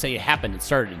stay. I'd say it happened. It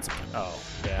started in September. Oh,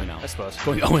 yeah, I suppose.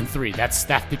 Going 0-3,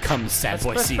 that becomes sad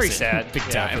boy season. That's pretty sad. Big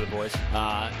time. For the boys.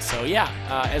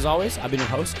 As always, I've been your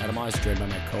host, Adam Oz, joined by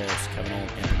my co-host, Kevin Old,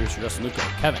 and producer, Justin Luco.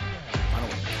 Kevin, final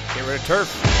word. Get rid of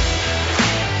turf.